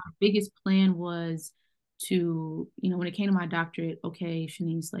 Yes. my biggest plan was to, when it came to my doctorate, okay,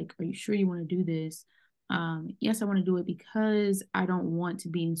 Shanniese, like, are you sure you want to do this? Yes, I want to do it because I don't want to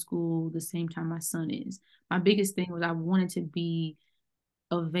be in school the same time my son is. My biggest thing was I wanted to be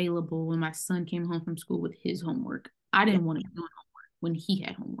available when my son came home from school with his homework. I Yeah. didn't want to be doing homework when he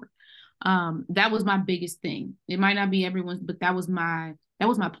had homework. That was my biggest thing. It might not be everyone's, but that was my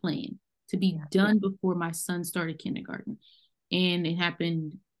plan, to be done before my son started kindergarten. And it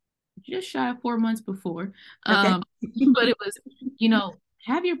happened just shy of 4 months before. Okay. Um, but it was,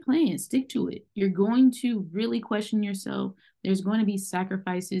 have your plan, stick to it. You're going to really question yourself. There's going to be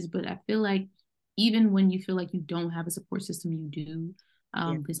sacrifices, but I feel like even when you feel like you don't have a support system, you do.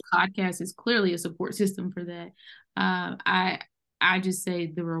 Yeah. This podcast is clearly a support system for that. I just say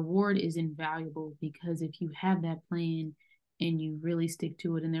the reward is invaluable, because if you have that plan and you really stick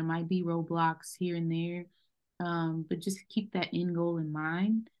to it, and there might be roadblocks here and there, but just keep that end goal in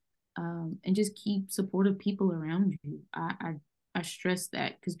mind, and just keep supportive people around you. I stress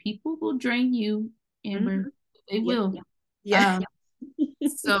that, because people will drain you, Mm-hmm. Amber. They Yeah. will. Yeah. Um,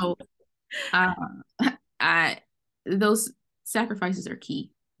 so uh, I those sacrifices are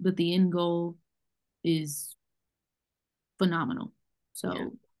key, but the end goal is phenomenal. Yeah.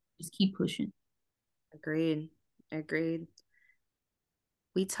 So just keep pushing. Agreed. Agreed.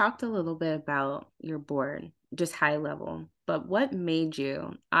 We talked a little bit about your board, just high level, but what made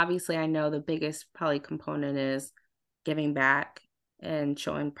you? Obviously, I know the biggest probably component is giving back and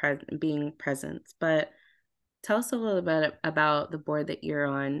being present, but tell us a little bit about the board that you're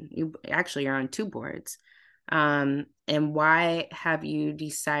on. You're on two boards. And why have you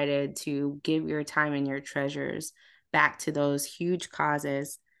decided to give your time and your treasures back to those huge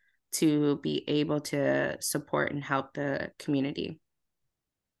causes to be able to support and help the community?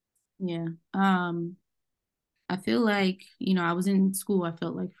 Yeah. I feel like, I was in school, I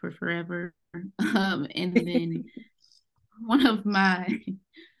felt like, for forever. And then one of my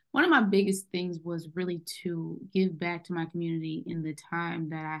one of my biggest things was really to give back to my community in the time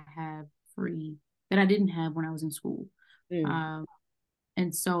that I have free. that I didn't have when I was in school. Mm. Um,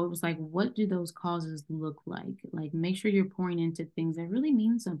 and so it was like, what do those causes look like? Like, make sure you're pouring into things that really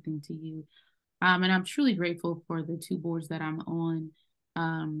mean something to you. And I'm truly grateful for the two boards that I'm on.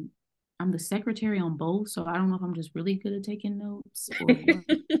 Um, I'm the secretary on both, so I don't know if I'm just really good at taking notes or what.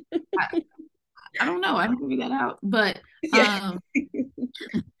 I, I don't know. I haven't figured that out. Yeah. Um,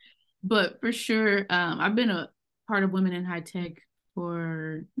 but for sure, I've been a part of Women in High Tech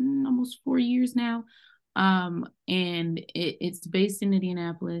for almost 4 years now. And it's based in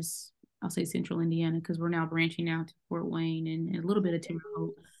Indianapolis. I'll say central Indiana because we're now branching out to Fort Wayne and a little bit of Terre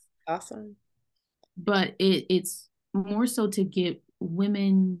Haute. Awesome. But it's more so to get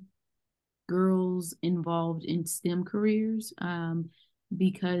women, girls involved in STEM careers,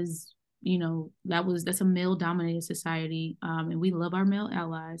 because that's a male dominated society, and we love our male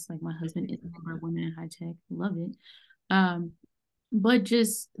allies. Like my husband is a member of Women in High Tech, love it. Um, but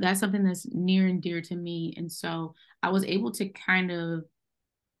just that's something that's near and dear to me, and so I was able to kind of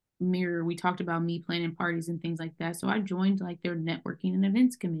mirror. We talked about me planning parties and things like that, so I joined like their networking and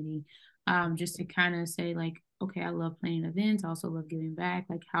events committee, just to kind of say like, okay, I love planning events, I also love giving back,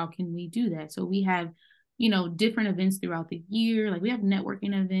 like how can we do that? So we have different events throughout the year. Like we have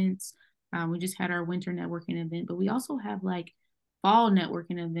networking events. We just had our winter networking event, but we also have like fall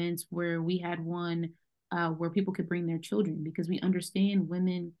networking events where we had one where people could bring their children, because we understand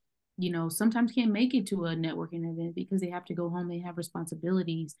women sometimes can't make it to a networking event because they have to go home, they have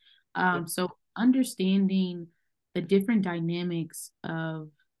responsibilities. So understanding the different dynamics of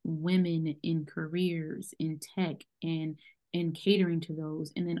women in careers in tech and catering to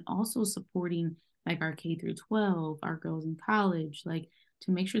those, and then also supporting like our K through 12, our girls in college, like to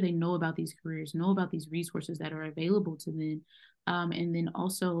make sure they know about these careers, know about these resources that are available to them. And then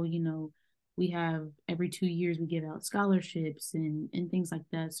also, we have every 2 years we give out scholarships and things like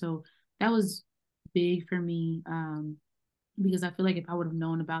that. So that was big for me, because I feel like if I would have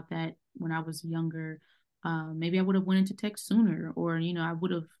known about that when I was younger, maybe I would have went into tech sooner, or I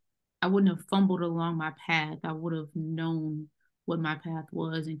wouldn't have fumbled along my path. I would have known what my path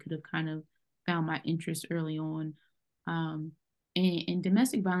was and could have kind of found my interest early on. Um, and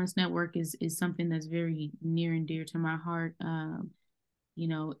domestic violence network is something that's very near and dear to my heart.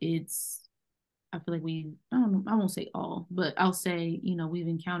 It's I feel like I don't know, I won't say all, but I'll say, we've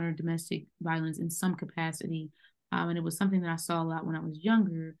encountered domestic violence in some capacity. And it was something that I saw a lot when I was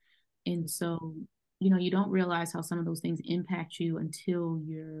younger. And so, you don't realize how some of those things impact you until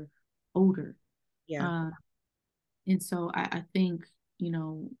you're older. Yeah. Uh, and so I think,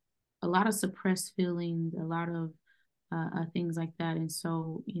 a lot of suppressed feelings, a lot of things like that. And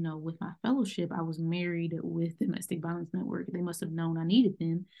so, with my fellowship, I was married with Domestic Violence Network. They must have known I needed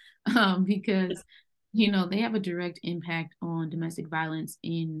them, because, they have a direct impact on domestic violence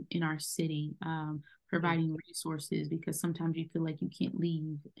in our city, providing resources, because sometimes you feel like you can't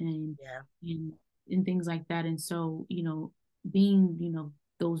leave Yeah. and, and things like that. And so, being,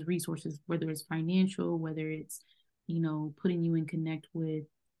 those resources, whether it's financial, whether it's, putting you in connect with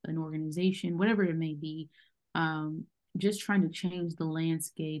an organization, whatever it may be, um, just trying to change the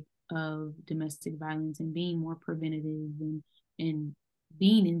landscape of domestic violence and being more preventative and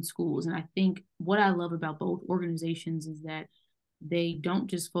being in schools. And I think what I love about both organizations is that they don't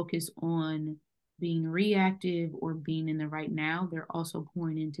just focus on being reactive or being in the right now, they're also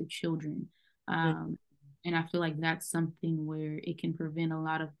pouring into children. Mhm. And I feel like that's something where it can prevent a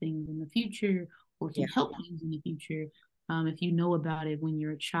lot of things in the future, or Yeah. can help things in the future, if you know about it when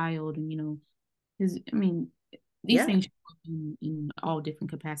you're a child. And because I mean, these Yeah. things in all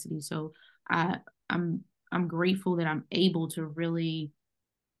different capacities. So I I'm I'm grateful that I'm able to really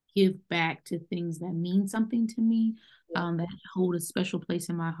give back to things that mean something to me, Yeah. that hold a special place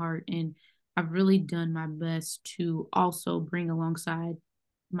in my heart. And I've really done my best to also bring alongside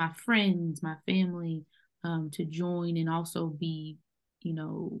my friends, my family, to join and also be,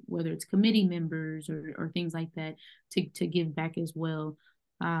 whether it's committee members or things like that, to give back as well.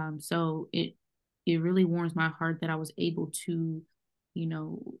 So it really warms my heart that I was able to, you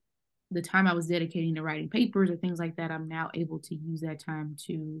know, the time I was dedicating to writing papers or things like that, I'm now able to use that time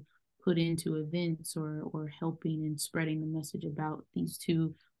to put into events or helping and spreading the message about these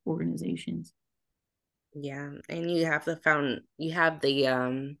two organizations. Yeah. And you have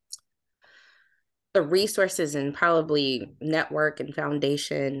the resources and probably network and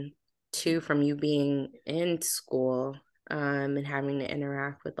foundation too, from you being in school, and having to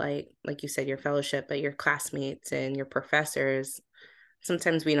interact with, like you said, your fellowship, but your classmates and your professors.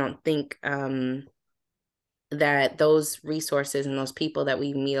 Sometimes we don't think that those resources and those people that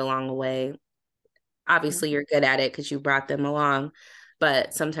we meet along the way, Yeah. obviously you're good at it because you brought them along,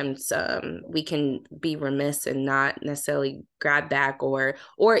 but sometimes we can be remiss and not necessarily grab back, or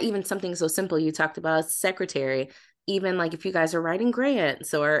even something so simple you talked about, secretary. Even like if you guys are writing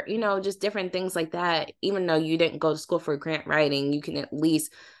grants or just different things like that, even though you didn't go to school for grant writing, you can at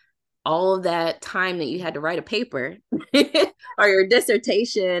least all of that time that you had to write a paper or your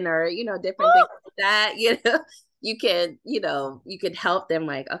dissertation or different things like that, you could help them,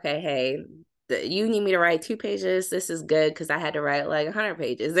 like, okay, hey, you need me to write 2 pages, this is good because I had to write like 100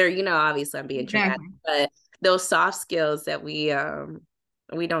 pages, or obviously I'm being dramatic, Exactly. but those soft skills that we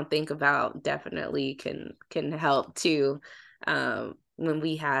don't think about definitely can help too, when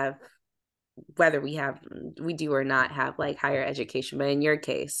we have, whether we do or not have like higher education. But in your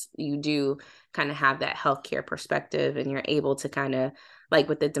case, you do kind of have that healthcare perspective, and you're able to kind of, like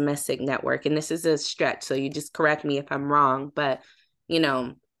with the domestic network, and this is a stretch, so you just correct me if I'm wrong, but you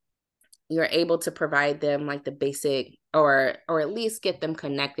know you're able to provide them like the basic, or at least get them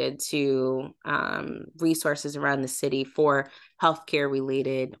connected to resources around the city for healthcare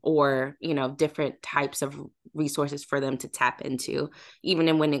related, or different types of resources for them to tap into,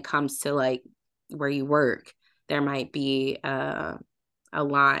 even when it comes to like where you work. There might be a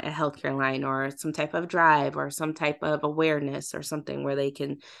healthcare line, or some type of drive, or some type of awareness, or something where they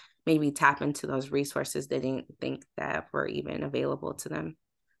can maybe tap into those resources they didn't think that were even available to them.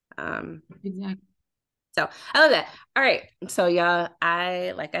 Exactly. So I love that. All right. So y'all,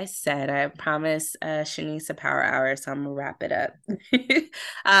 like I said, I promised Shanniese a power hour, so I'm gonna wrap it up.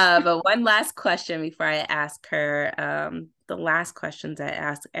 But one last question before I ask her. The last questions I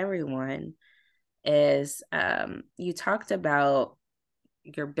ask everyone is, you talked about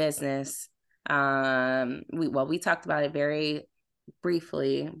your business. We talked about it very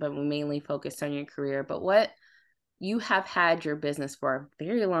briefly, but we mainly focused on your career. But what, you have had your business for a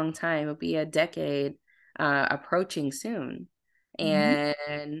very long time, it'll be a decade approaching soon.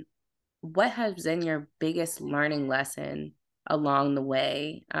 Mm-hmm. And what has been your biggest learning lesson along the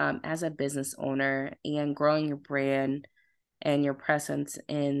way, as a business owner and growing your brand and your presence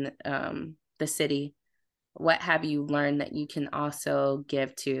in the city? What have you learned that you can also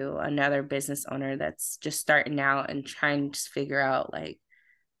give to another business owner that's just starting out and trying to just figure out, like,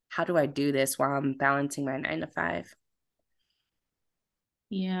 how do I do this while I'm balancing my 9 to 5?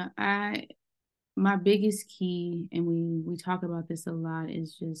 Yeah, I my biggest key, and we talk about this a lot,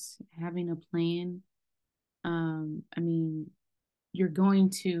 is just having a plan. I mean, you're going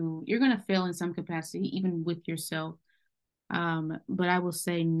to fail in some capacity, even with yourself. But I will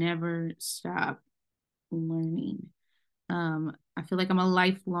say never stop learning. I feel like I'm a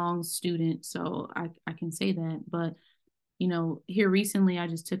lifelong student, so I can say that. But here recently, I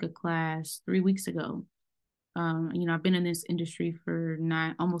just took a class 3 weeks ago. I've been in this industry for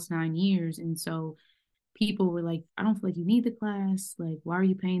almost 9 years, and so people were like, I don't feel like you need the class. Like, why are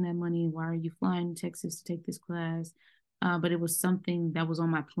you paying that money? Why are you flying to Texas to take this class? But it was something that was on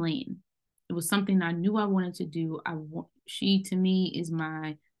my plan. It was something I knew I wanted to do. She, to me, is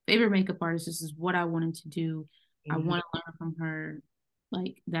my favorite makeup artist. This is what I wanted to do. I Mhm. want to learn from her.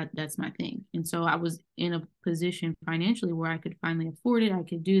 Like that's my thing. And so I was in a position financially where I could finally afford it. I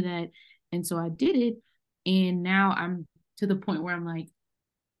could do that. And so I did it. And now I'm to the point where I'm like,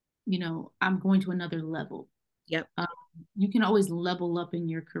 I'm going to another level. Yep. Um, you can always level up in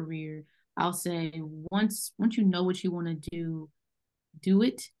your career. I'll say once you know what you want to do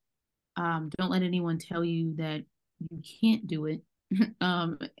it. Don't let anyone tell you that you can't do it.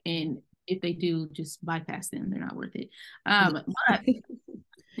 And if they do, just bypass them. They're not worth it. But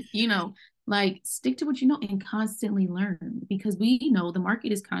you know, like stick to what you know and constantly learn, because we know the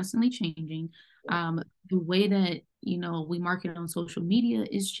market is constantly changing. The way that, we market on social media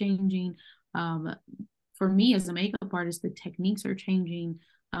is changing. Um, for me as a makeup artist, the techniques are changing.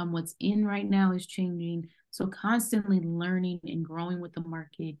 What's in right now is changing. So constantly learning and growing with the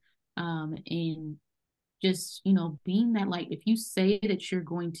market, and just being that light. If you say that you're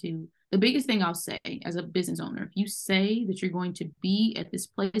going to, the biggest thing I'll say as a business owner, if you say that you're going to be at this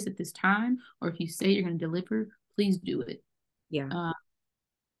place at this time, or if you say you're going to deliver, please do it. Yeah. uh,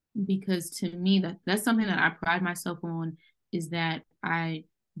 because to me, that's something that I pride myself on, is that I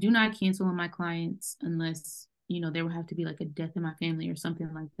do not cancel on my clients unless there would have to be like a death in my family or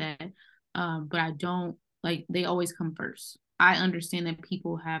something like that. But I don't, like, they always come first. I understand that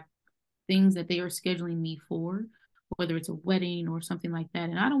people have things that they are scheduling me for, whether it's a wedding or something like that.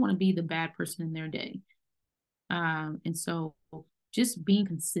 And I don't want to be the bad person in their day. And so just being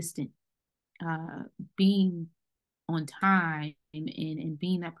consistent, uh, being on time, and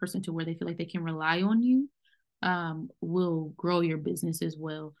being that person to where they feel like they can rely on you, will grow your business as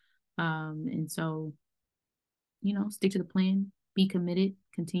well. And so, stick to the plan, be committed,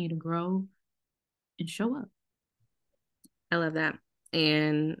 continue to grow, and show up. I love that.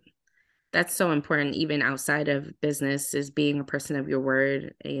 And that's so important, even outside of business, is being a person of your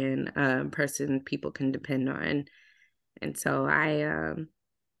word and a person people can depend on. And so I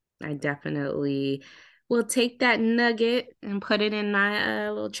definitely will take that nugget and put it in my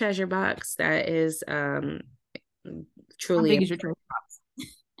little treasure box. That is How truly, big is your treasure box?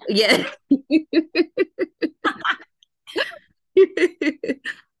 yeah.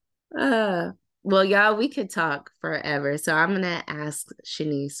 uh, well, y'all, we could talk forever. So I'm gonna ask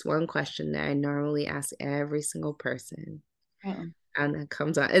Shanniese one question that I normally ask every single person. Uh-oh. And that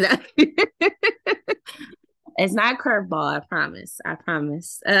comes on. It's not curveball, I promise. I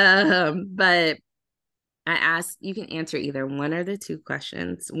promise. But I asked, you can answer either one or the two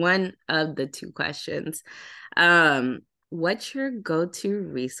questions. One of the two questions. What's your go-to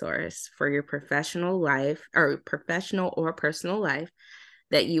resource for your professional life or professional or personal life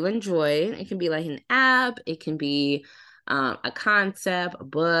that you enjoy? It can be like an app, it can be a concept, a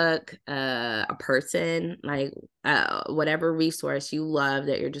book, a person, like whatever resource you love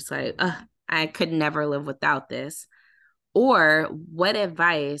that you're just like, I could never live without this. Or what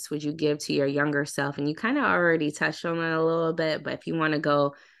advice would you give to your younger self? And you kind of already touched on it a little bit, but if you want to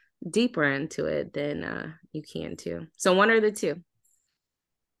go deeper into it, then you can too. So one or the two.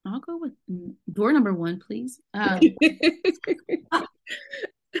 I'll go with door number one, please. So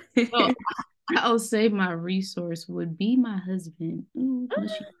I'll say my resource would be my husband. Ooh,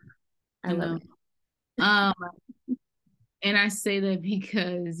 mushy, I you love know. it. Um, and I say that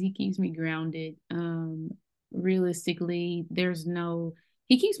because he keeps me grounded. Realistically,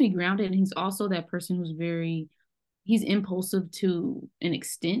 he keeps me grounded, and he's also that person who's he's impulsive to an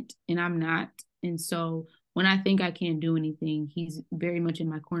extent, and I'm not. And so when I think I can't do anything, he's very much in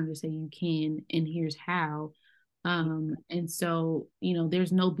my corner to say, you can, and here's how. And so,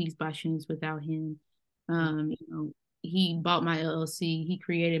 there's no Beats by Shins without him. He bought my LLC, he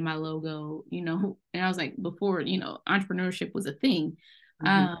created my logo, and I was like, before, entrepreneurship was a thing.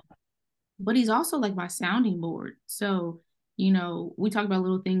 Mm-hmm. But he's also like my sounding board. So, we talk about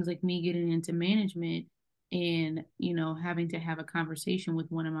little things like me getting into management and, having to have a conversation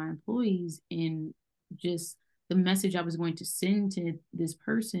with one of my employees, and just the message I was going to send to this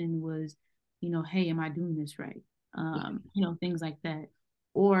person was, hey, am I doing this right? Things like that.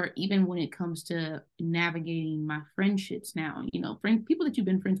 Or even when it comes to navigating my friendships now, people that you've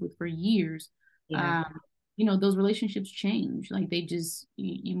been friends with for years, Yeah. um, those relationships change. Like they just,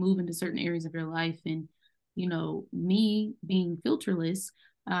 you move into certain areas of your life. And, me being filterless,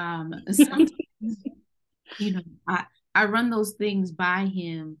 sometimes, you know, I, I run those things by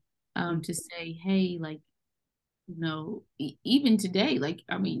him, to say, hey, like, even today, like,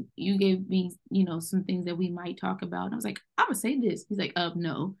 I mean, you gave me, some things that we might talk about. And I was like, I would say this. He's like,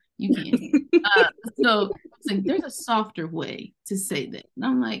 no, you can't. Uh, so it's like, there's a softer way to say that. And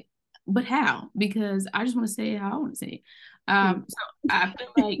I'm like, but how? Because I just want to say it how I want to say it. So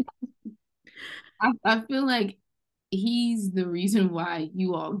I feel like he's the reason why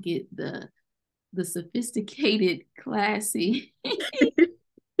you all get the sophisticated, classy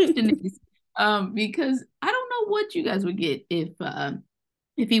because I don't know what you guys would get if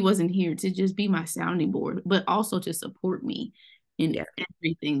he wasn't here to just be my sounding board, but also to support me in Yeah.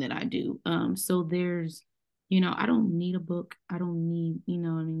 everything that I do. So there's, I don't need a book. I don't need, I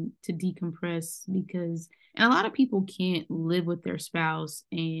mean, to decompress because, and a lot of people can't live with their spouse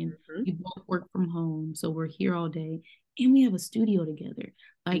and Mm-hmm. we both work from home. So we're here all day and we have a studio together.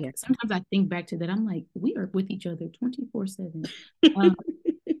 Like Yeah. sometimes I think back to that. I'm like, we are with each other 24/7. Um,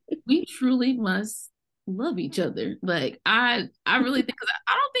 we truly must love each other. Like I really think, because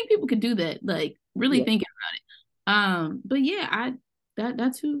I don't think people could do that. Like really Yeah. thinking about it. But yeah,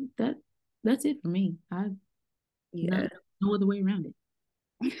 that's it for me. Yeah. No other way around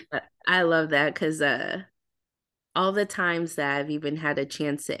it. I love that because all the times that I've even had a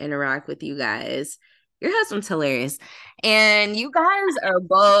chance to interact with you guys, your husband's hilarious. And you guys are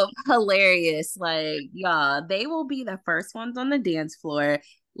both hilarious. Like, y'all, they will be the first ones on the dance floor,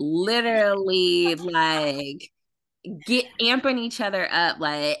 literally, like, get amping each other up,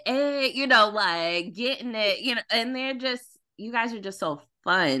 like, hey, like getting it, and you guys are just so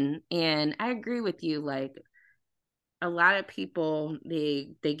fun. And I agree with you. Like, a lot of people,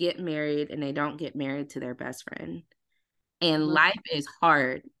 they get married and they don't get married to their best friend, and Look, life is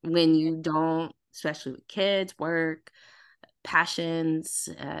hard when you don't, especially with kids, work, passions,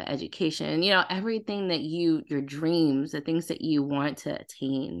 education, everything that your dreams, the things that you want to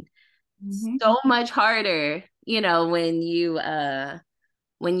attain, mhm. so much harder, when you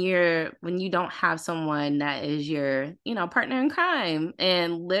when you don't have someone that is your, partner in crime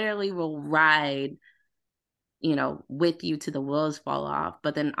and literally will ride, with you to the wheels fall off,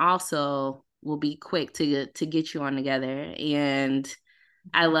 but then also will be quick to get you on together. And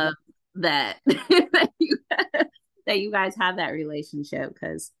I love that that you guys have that relationship,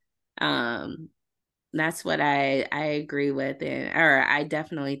 because that's what I agree with, or I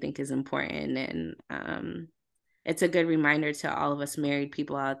definitely think is important. And it's a good reminder to all of us married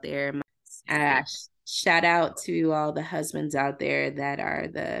people out there. Uh, Shout out to all the husbands out there that are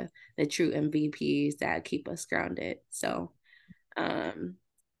the true MVPs that keep us grounded. So I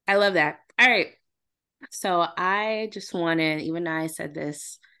love that. All right. So I just wanted, even though I said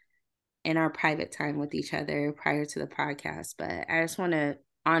this in our private time with each other prior to the podcast, but I just want to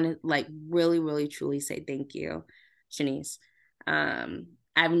really, really, truly say thank you, Shanniese.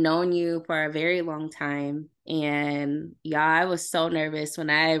 I've known you for a very long time, and y'all, I was so nervous when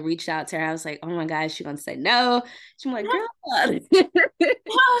I reached out to her. I was like, oh my gosh, she's gonna say no. She's like, girl.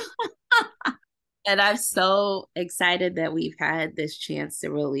 And I'm so excited that we've had this chance to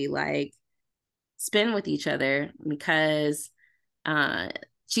really spend with each other, because uh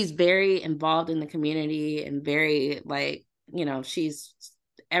she's very involved in the community and very she's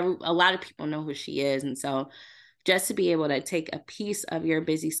a lot of people know who she is. And so just to be able to take a piece of your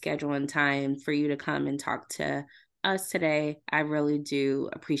busy schedule and time for you to come and talk to us today, I really do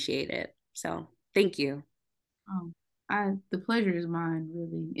appreciate it. So thank you. Oh, the pleasure is mine,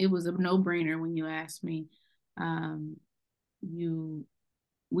 really. It was a no-brainer when you asked me. Um, you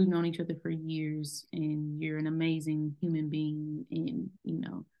we've known each other for years, and you're an amazing human being, and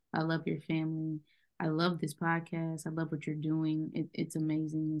I love your family. I love this podcast. I love what you're doing. It's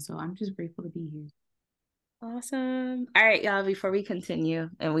amazing. And so I'm just grateful to be here. Awesome. All right, y'all, before we continue,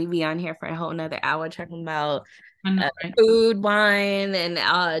 and we be on here for a whole nother hour talking about I know, right? food, wine, and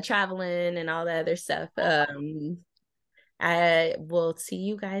traveling and all the other stuff. I will see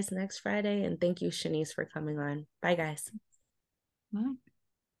you guys next Friday, and thank you, Shanniese, for coming on. Bye, guys. Bye.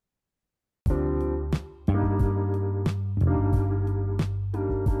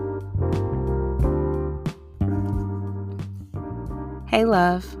 Hey,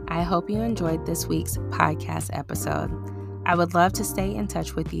 love. I hope you enjoyed this week's podcast episode. I would love to stay in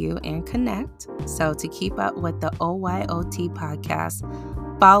touch with you and connect. So to keep up with the OYOT podcast,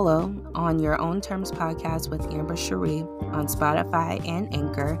 follow On Your Own Terms podcast with Amber Cherie on Spotify and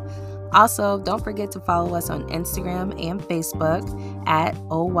Anchor. Also, don't forget to follow us on Instagram and Facebook at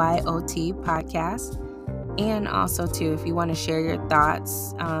OYOT podcast. And also, too, if you want to share your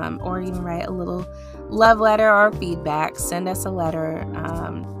thoughts or even write a little love letter or feedback, send us a letter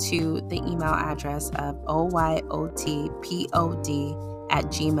to the email address of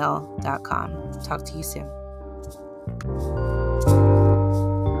oyotpod@gmail.com. Talk to you soon.